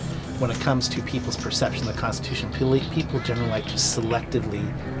group, when it comes to people's perception of the Constitution, people generally like to selectively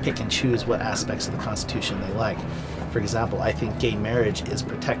pick and choose what aspects of the Constitution they like. For example, I think gay marriage is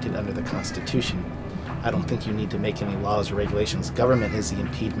protected under the Constitution. I don't think you need to make any laws or regulations. Government is the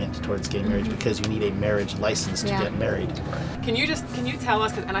impediment towards gay marriage because you need a marriage license to get married. Can you tell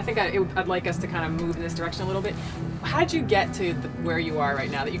us, and I think I'd like us to kind of move in this direction a little bit, how did you get to where you are right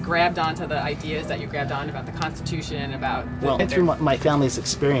now, that you grabbed onto the ideas that you grabbed on about the Constitution, about... Well, through my family's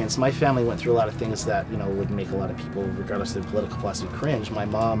experience, my family went through a lot of things that, you know, would make a lot of people, regardless of their political philosophy, cringe. My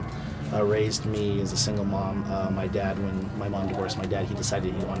mom raised me as a single mom. My dad, when my mom divorced my dad, he decided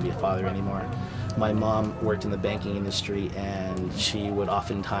he didn't want to be a father anymore. My mom worked in the banking industry, and she would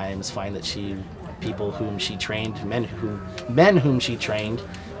oftentimes find that people whom she trained, men whom she trained,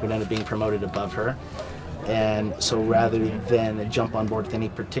 would end up being promoted above her. And so rather than jump on board with any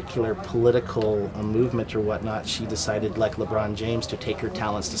particular political movement or whatnot, she decided, like LeBron James, to take her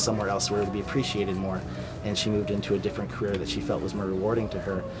talents to somewhere else where it would be appreciated more. And she moved into a different career that she felt was more rewarding to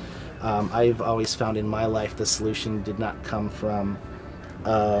her. I've always found in my life the solution did not come from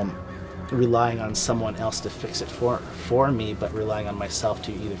relying on someone else to fix it for me, but relying on myself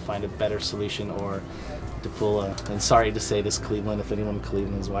to either find a better solution or to pull and sorry to say this, Cleveland, if anyone in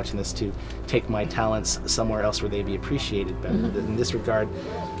Cleveland is watching this, to take my talents somewhere else where they'd be appreciated better. In this regard,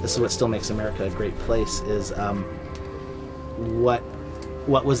 this is what still makes America a great place, is what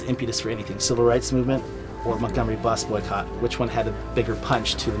was the impetus for anything? Civil rights movement or Montgomery bus boycott? Which one had a bigger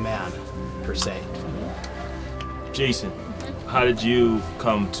punch to the man, per se? Jason, how did you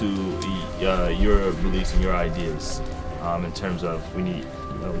come to your beliefs and your ideas in terms of you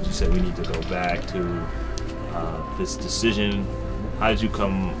said we need to go back to this decision? How did you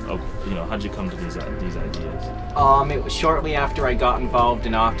come up? How did you come to these ideas? It was shortly after I got involved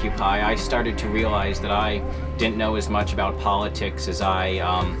in Occupy. I started to realize that I didn't know as much about politics as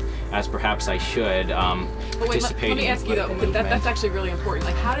as perhaps I should. But wait, let me ask you though. That's actually really important.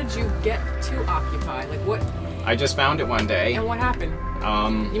 Like, how did you get to Occupy? Like, what? I just found it one day. And what happened?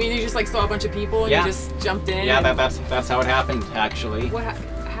 You mean you just like saw a bunch of people and you just jumped in? Yeah, that's how it happened, actually.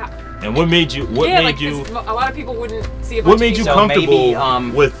 And what made you? A lot of people wouldn't see a bunch What made of you people.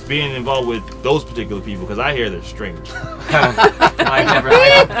 comfortable with being involved with those particular people? Because I hear they're strange.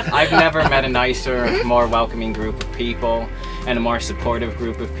 I've never met a nicer, more welcoming group of people, and a more supportive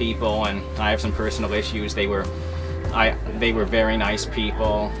group of people. And I have some personal issues. They were very nice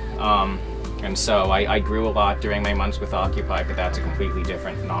people. And so I grew a lot during my months with Occupy, but that's a completely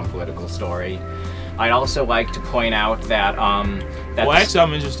different, non-political story. I'd also like to point out that... well, actually,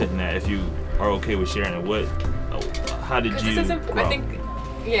 I'm interested in that, if you are okay with sharing it. How did you grow?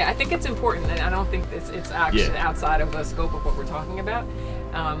 I think it's important, and I don't think it's actually outside of the scope of what we're talking about.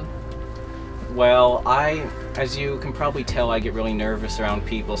 Well, as you can probably tell, I get really nervous around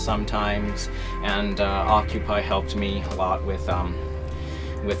people sometimes, and Occupy helped me a lot with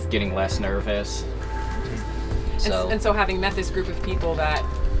getting less nervous. And so having met this group of people that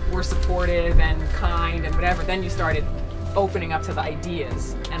were supportive and kind and whatever, then you started opening up to the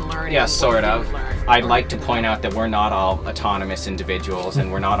ideas and learning. Yeah, sort of. I'd like to point out that we're not all autonomous individuals,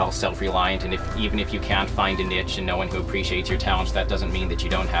 and we're not all self-reliant, and even if you can't find a niche and no one who appreciates your talents, that doesn't mean that you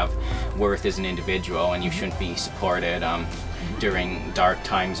don't have worth as an individual, and you shouldn't be supported during dark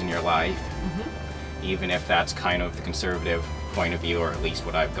times in your life, even if that's kind of the conservative point of view, or at least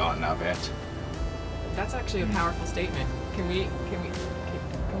what I've gotten of it. That's actually a powerful statement. Can we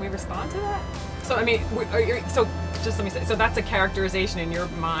respond to that? So I mean, so just let me say, so that's a characterization in your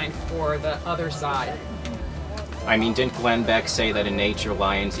mind for the other side. I mean, didn't Glenn Beck say that in nature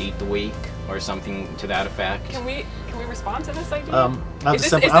lions eat the weak, or something to that effect? Can we respond to this idea? I'm going to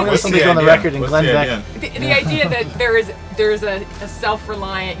something on the record, and Glenn Beck. The idea that there is a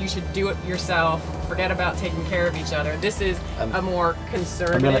self-reliant, you should do it yourself, forget about taking care of each other. This is a more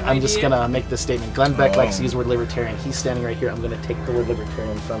conservative idea. I'm just going to make this statement. Glenn Beck likes to use the word libertarian. He's standing right here. I'm going to take the word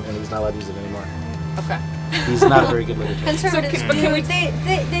libertarian from him. He's not allowed to use it anymore. Okay. He's not a very good libertarian. Conservatives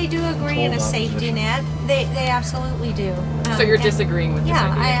they do agree in a safety net. They absolutely do. So you're disagreeing with this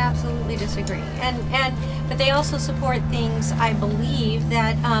idea? Yeah, I absolutely disagree. But they also support things, I believe,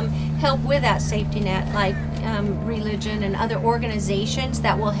 that help with that safety net, like religion and other organizations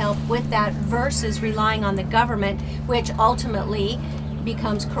that will help with that, versus relying on the government, which ultimately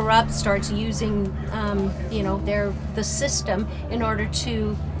becomes corrupt, starts using the system in order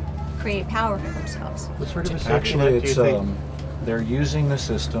to create power for themselves. Actually, it's they're using the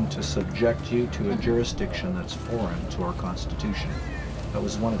system to subject you to a jurisdiction that's foreign to our Constitution. That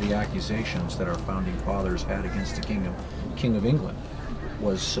was one of the accusations that our founding fathers had against the King of England,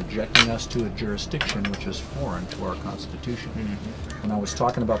 was subjecting us to a jurisdiction which is foreign to our Constitution. When I was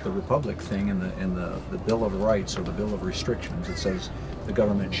talking about the Republic thing in the Bill of Rights or the Bill of Restrictions, it says the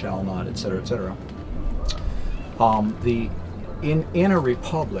government shall not, etc., etc. In a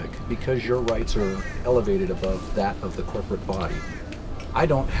republic, because your rights are elevated above that of the corporate body, I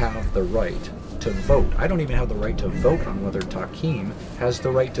don't have the right to vote. I don't even have the right to vote on whether Takim has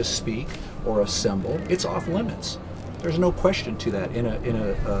the right to speak or assemble. It's off limits. There's no question to that in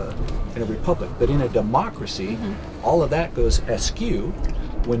a republic. But in a democracy, all of that goes askew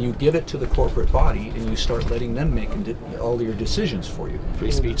when you give it to the corporate body and you start letting them make all your decisions for you.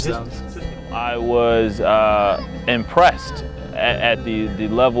 Free speech zones. I was impressed at the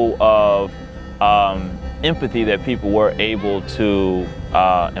level of empathy that people were able to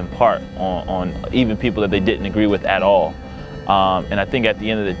impart on even people that they didn't agree with at all. And I think at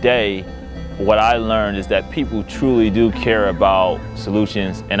the end of the day, what I learned is that people truly do care about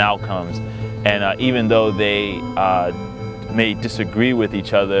solutions and outcomes. And even though they may disagree with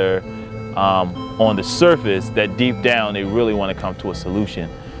each other on the surface, that deep down they really want to come to a solution.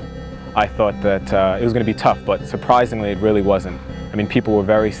 I thought that it was going to be tough, but surprisingly it really wasn't. I mean, people were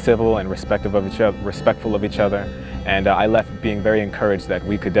very civil and respectful of each other, and I left being very encouraged that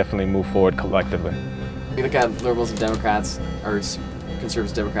we could definitely move forward collectively. We look at liberals and Democrats, or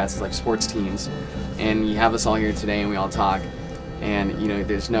conservatives and Democrats, as like sports teams, and you have us all here today and we all talk, and you know,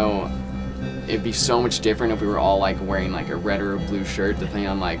 there's no, it'd be so much different if we were all like wearing like a red or a blue shirt, depending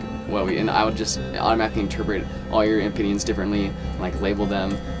on like what we, and I would just automatically interpret all your opinions differently, like label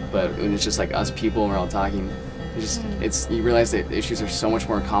them. But when it's just like us people and we're all talking, you realize that issues are so much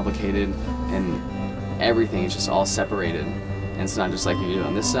more complicated and everything is just all separated. And it's not just like you're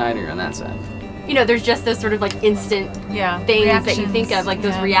on this side or you're on that side. You know, there's just those sort of like instant things that you think of, like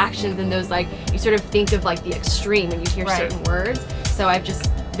those reactions and those like, you sort of think of like the extreme when you hear certain words. So I've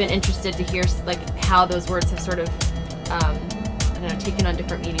just been interested to hear like how those words have sort of, I don't know, taken on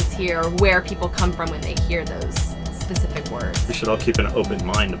different meanings here, or where people come from when they hear those specific words. We should all keep an open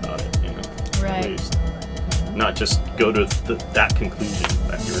mind about it, you know, right. At least. Not just go to that conclusion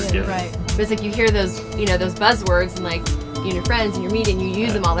that you were given. Right. But it's like you hear those, you know, those buzzwords and like you and your friends and your meeting, you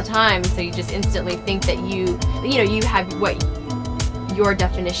use them all the time, so you just instantly think that you have what your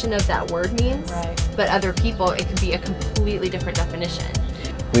definition of that word means. Right. But other people, it could be a completely different definition.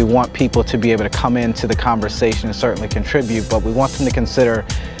 We want people to be able to come into the conversation and certainly contribute, but we want them to consider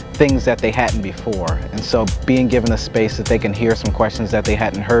things that they hadn't before. And so being given a space that they can hear some questions that they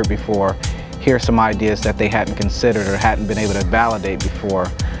hadn't heard before, hear some ideas that they hadn't considered or hadn't been able to validate before.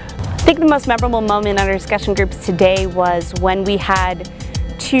 I think the most memorable moment in our discussion groups today was when we had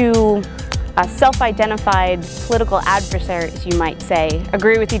two self-identified political adversaries, you might say,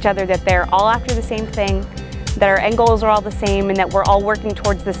 agree with each other that they're all after the same thing, that our end goals are all the same, and that we're all working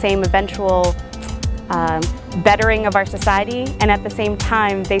towards the same eventual bettering of our society, and at the same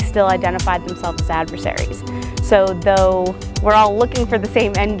time they still identified themselves as adversaries. So though we're all looking for the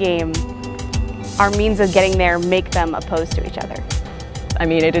same end game, our means of getting there make them opposed to each other. I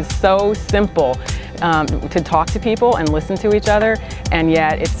mean, it is so simple to talk to people and listen to each other, and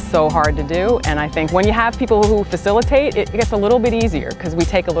yet it's so hard to do. And I think when you have people who facilitate, it gets a little bit easier because we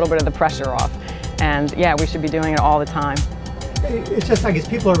take a little bit of the pressure off. And yeah, we should be doing it all the time. It's just, I guess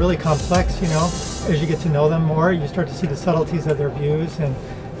people are really complex, you know. As you get to know them more, you start to see the subtleties of their views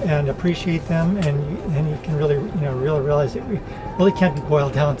and appreciate them, and you can really, you know, realize it really can't be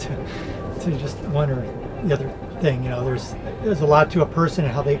boiled down to just one or the other thing. You know, there's a lot to a person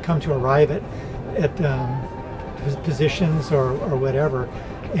and how they come to arrive at positions or whatever,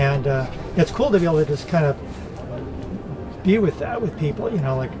 and it's cool to be able to just kind of be with that with people. You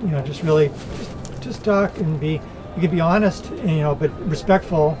know, like, you know, just really just talk and you can be honest, you know, but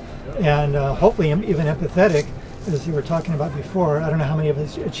respectful and hopefully even empathetic, as you were talking about before. I don't know how many of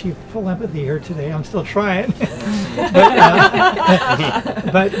us achieve full empathy here today. I'm still trying,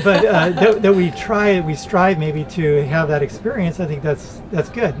 but that we strive maybe to have that experience. I think that's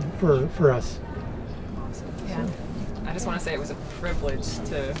good for us. Yeah, I just want to say it was a privilege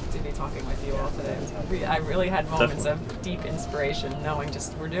to be talking with you all today. I really had moments of deep inspiration, knowing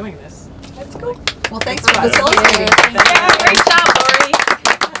just we're doing this. That's cool. Well, thanks for facilitating. Yeah, great job, Lori.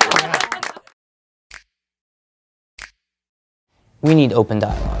 We need open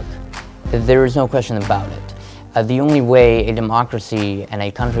dialogue. There is no question about it. The only way a democracy and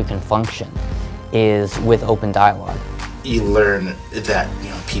a country can function is with open dialogue. You learn that, you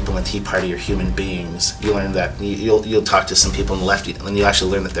know, people in the Tea Party are human beings. You learn that you'll talk to some people on the left, and you actually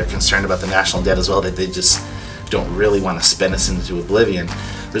learn that they're concerned about the national debt as well. That they just don't really want to spin us into oblivion.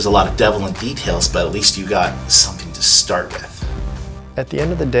 There's a lot of devil in details, but at least you got something to start with. At the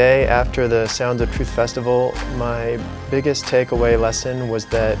end of the day, after the Sounds of Truth Festival, my biggest takeaway lesson was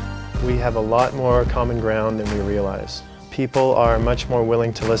that we have a lot more common ground than we realize. People are much more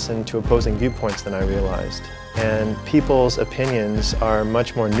willing to listen to opposing viewpoints than I realized. And people's opinions are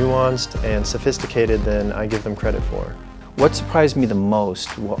much more nuanced and sophisticated than I give them credit for. What surprised me the most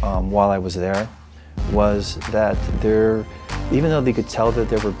while I was there was that even though they could tell that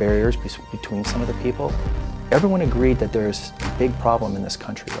there were barriers between some of the people, everyone agreed that there's a big problem in this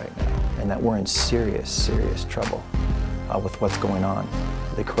country right now and that we're in serious, serious trouble with what's going on,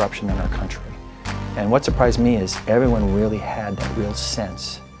 the corruption in our country. And what surprised me is everyone really had that real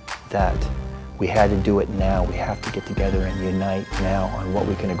sense that we had to do it now. We have to get together and unite now on what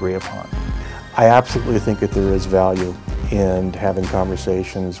we can agree upon. I absolutely think that there is value in having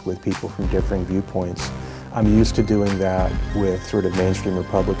conversations with people from differing viewpoints. I'm used to doing that with sort of mainstream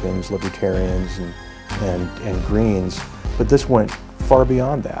Republicans, Libertarians, and Greens, but this went far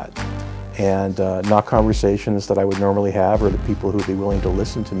beyond that. And not conversations that I would normally have or the people who would be willing to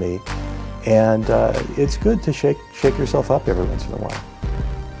listen to me. And it's good to shake yourself up every once in a while.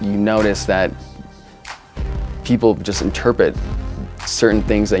 You notice that people just interpret certain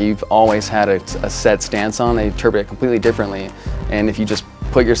things that you've always had a set stance on. They interpret it completely differently. And if you just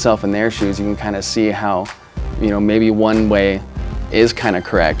put yourself in their shoes, you can kind of see how, maybe one way is kind of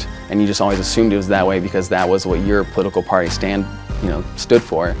correct, and you just always assumed it was that way because that was what your political party stood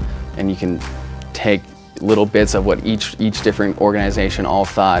for. And you can take little bits of what each different organization all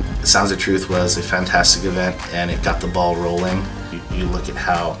thought. Sounds of Truth was a fantastic event, and it got the ball rolling. You look at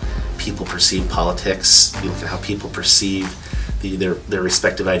how people perceive politics, you look at how people perceive their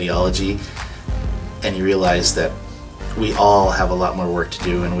respective ideology, and you realize that we all have a lot more work to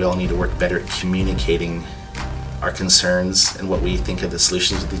do, and we all need to work better at communicating our concerns and what we think of the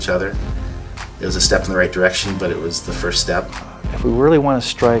solutions with each other. It was a step in the right direction, but it was the first step. If we really want to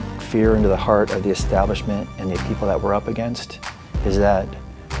strike fear into the heart of the establishment and the people that we're up against, is that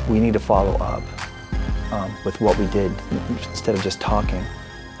we need to follow up with what we did instead of just talking.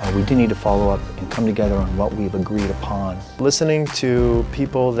 We do need to follow up and come together on what we've agreed upon. Listening to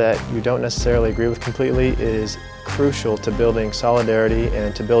people that you don't necessarily agree with completely is crucial to building solidarity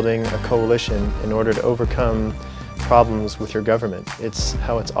and to building a coalition in order to overcome problems with your government. It's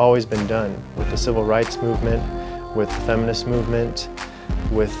how it's always been done with the civil rights movement, with the feminist movement,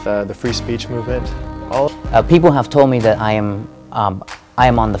 with the free speech movement. People have told me that I am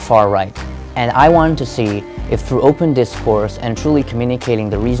on the far right, and I wanted to see if through open discourse and truly communicating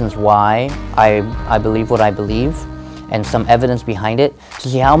the reasons why I believe what I believe and some evidence behind it, to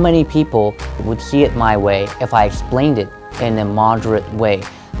see how many people would see it my way if I explained it in a moderate way,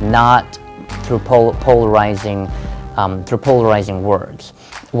 not through polarizing words.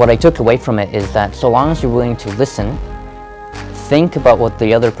 What I took away from it is that so long as you're willing to listen, think about what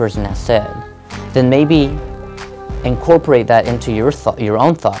the other person has said, then maybe incorporate that into your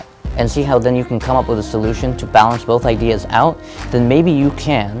own thought, and see how then you can come up with a solution to balance both ideas out. Then maybe you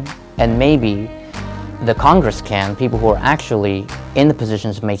can, and maybe the Congress can, people who are actually in the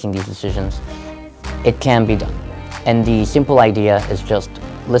positions of making these decisions, it can be done. And the simple idea is just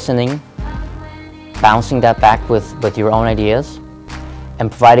listening, bouncing that back with your own ideas, and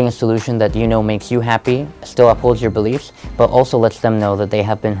providing a solution that makes you happy, still upholds your beliefs, but also lets them know that they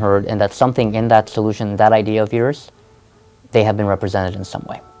have been heard and that something in that solution, that idea of yours, they have been represented in some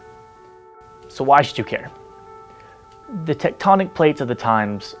way. So why should you care? The tectonic plates of the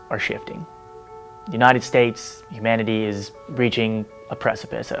times are shifting. The United States, humanity is reaching a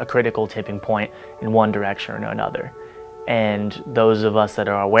precipice, a critical tipping point in one direction or another. And those of us that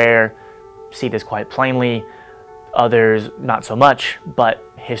are aware see this quite plainly, others not so much, but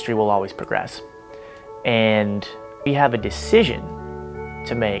history will always progress. And we have a decision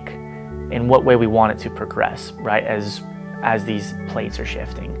to make in what way we want it to progress, right, as these plates are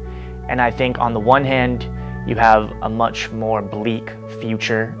shifting. And I think on the one hand, you have a much more bleak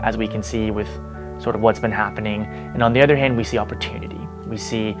future, as we can see with sort of what's been happening. And on the other hand, we see opportunity. We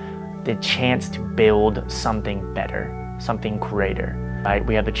see the chance to build something better, something greater, right?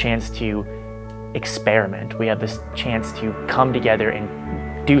 We have the chance to experiment. We have this chance to come together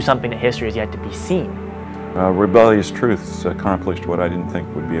and do something that history has yet to be seen. Rebellious Truths accomplished what I didn't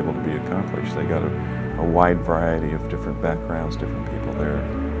think would be able to be accomplished. They got a wide variety of different backgrounds, different people there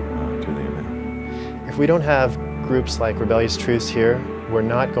to the event. If we don't have groups like Rebellious Truths here, we're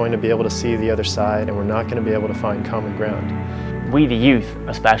not going to be able to see the other side, and we're not going to be able to find common ground. We, the youth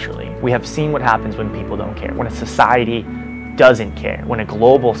especially, we have seen what happens when people don't care, when a society doesn't care, when a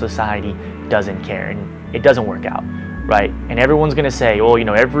global society doesn't care. And it doesn't work out, right? And everyone's going to say, oh, you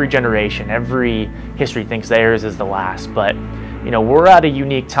know, every generation, every history thinks theirs is the last, but you know, we're at a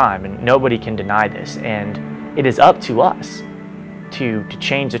unique time and nobody can deny this, and it is up to us to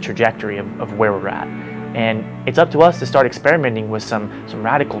change the trajectory of where we're at. And it's up to us to start experimenting with some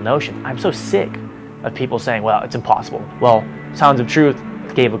radical notions. I'm so sick of people saying, well, it's impossible. Well, Sounds of Truth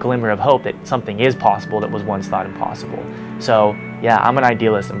gave a glimmer of hope that something is possible that was once thought impossible. So yeah, I'm an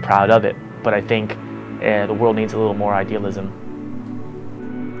idealist, I'm proud of it, but I think the world needs a little more idealism.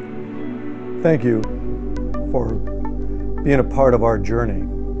 Thank you for being a part of our journey.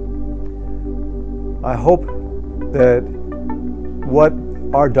 I hope that what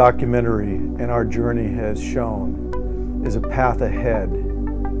our documentary and our journey has shown is a path ahead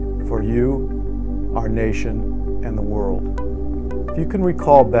for you, our nation, and the world. If you can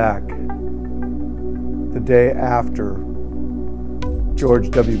recall back the day after George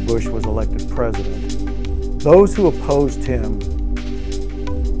W. Bush was elected president, those who opposed him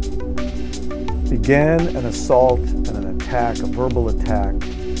began an assault and an attack, a verbal attack,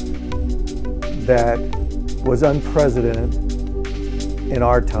 that was unprecedented in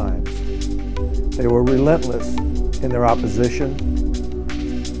our times. They were relentless in their opposition,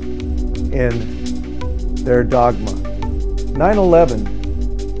 in their dogma. 9/11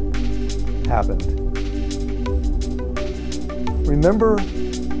 happened. Remember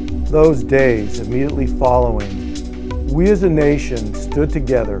those days immediately following. We as a nation stood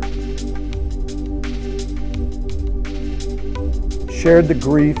together, shared the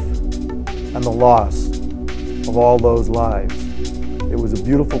grief and the loss of all those lives. It was a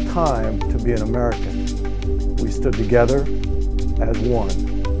beautiful time to be an American. We stood together as one.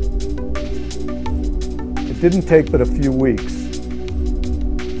 It didn't take but a few weeks,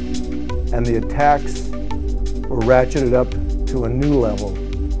 and the attacks were ratcheted up to a new level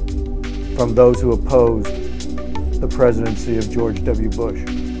from those who opposed the presidency of George W. Bush.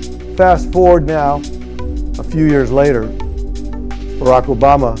 Fast forward now, a few years later, Barack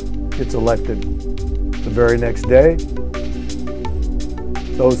Obama gets elected. The very next day,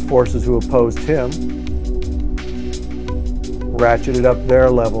 those forces who opposed him ratcheted up their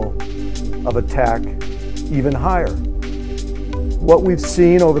level of attack even higher. What we've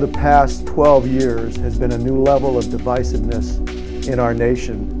seen over the past 12 years has been a new level of divisiveness in our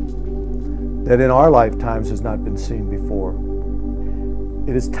nation that in our lifetimes has not been seen before.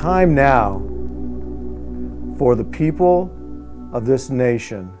 It is time now for the people of this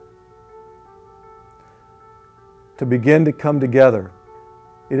nation to begin to come together.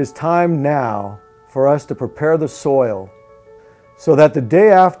 It is time now for us to prepare the soil so that the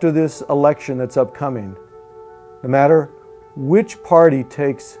day after this election that's upcoming, no matter which party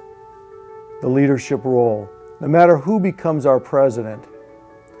takes the leadership role, no matter who becomes our president,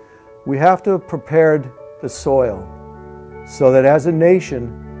 we have to have prepared the soil so that as a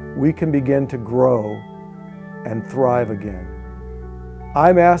nation we can begin to grow and thrive again.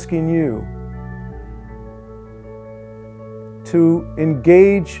 I'm asking you to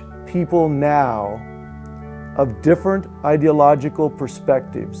engage people now of different ideological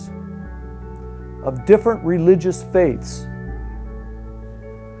perspectives, of different religious faiths.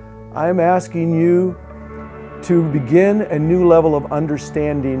 I'm asking you to begin a new level of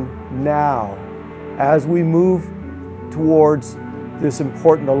understanding now as we move towards this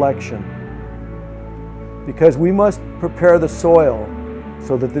important election, because we must prepare the soil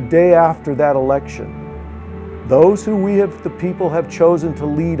so that the day after that election, those who the people have chosen to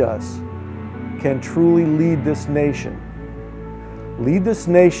lead us can truly lead this nation. Lead this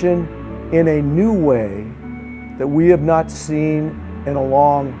nation in a new way that we have not seen in a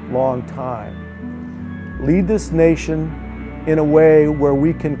long, long time. Lead this nation in a way where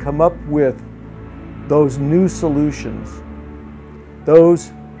we can come up with those new solutions,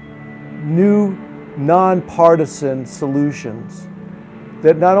 those new nonpartisan solutions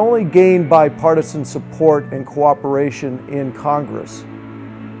that not only gain bipartisan support and cooperation in Congress,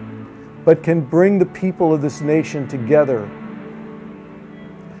 but can bring the people of this nation together,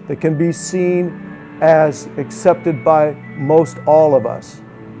 that can be seen as accepted by most all of us.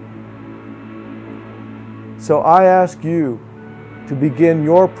 So I ask you to begin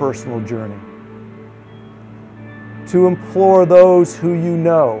your personal journey, to implore those who you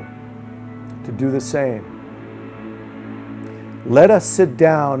know to do the same. Let us sit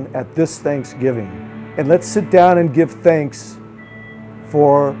down at this Thanksgiving, and let's sit down and give thanks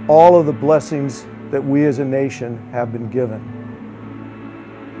for all of the blessings that we as a nation have been given.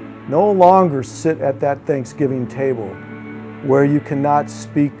 No longer sit at that Thanksgiving table where you cannot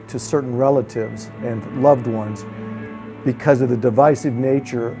speak to certain relatives and loved ones because of the divisive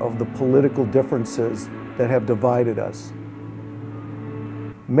nature of the political differences that have divided us.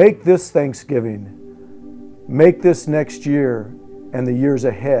 Make this Thanksgiving, make this next year and the years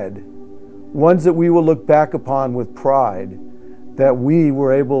ahead, ones that we will look back upon with pride, that we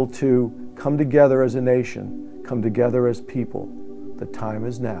were able to come together as a nation, come together as people. The time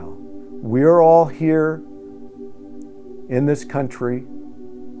is now. We are all here in this country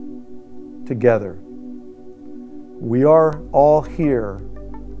together. We are all here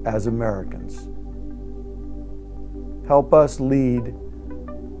as Americans. Help us lead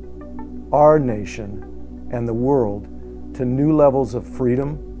our nation and the world to new levels of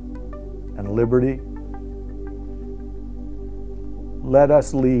freedom and liberty. Let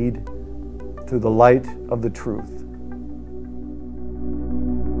us lead through the light of the truth.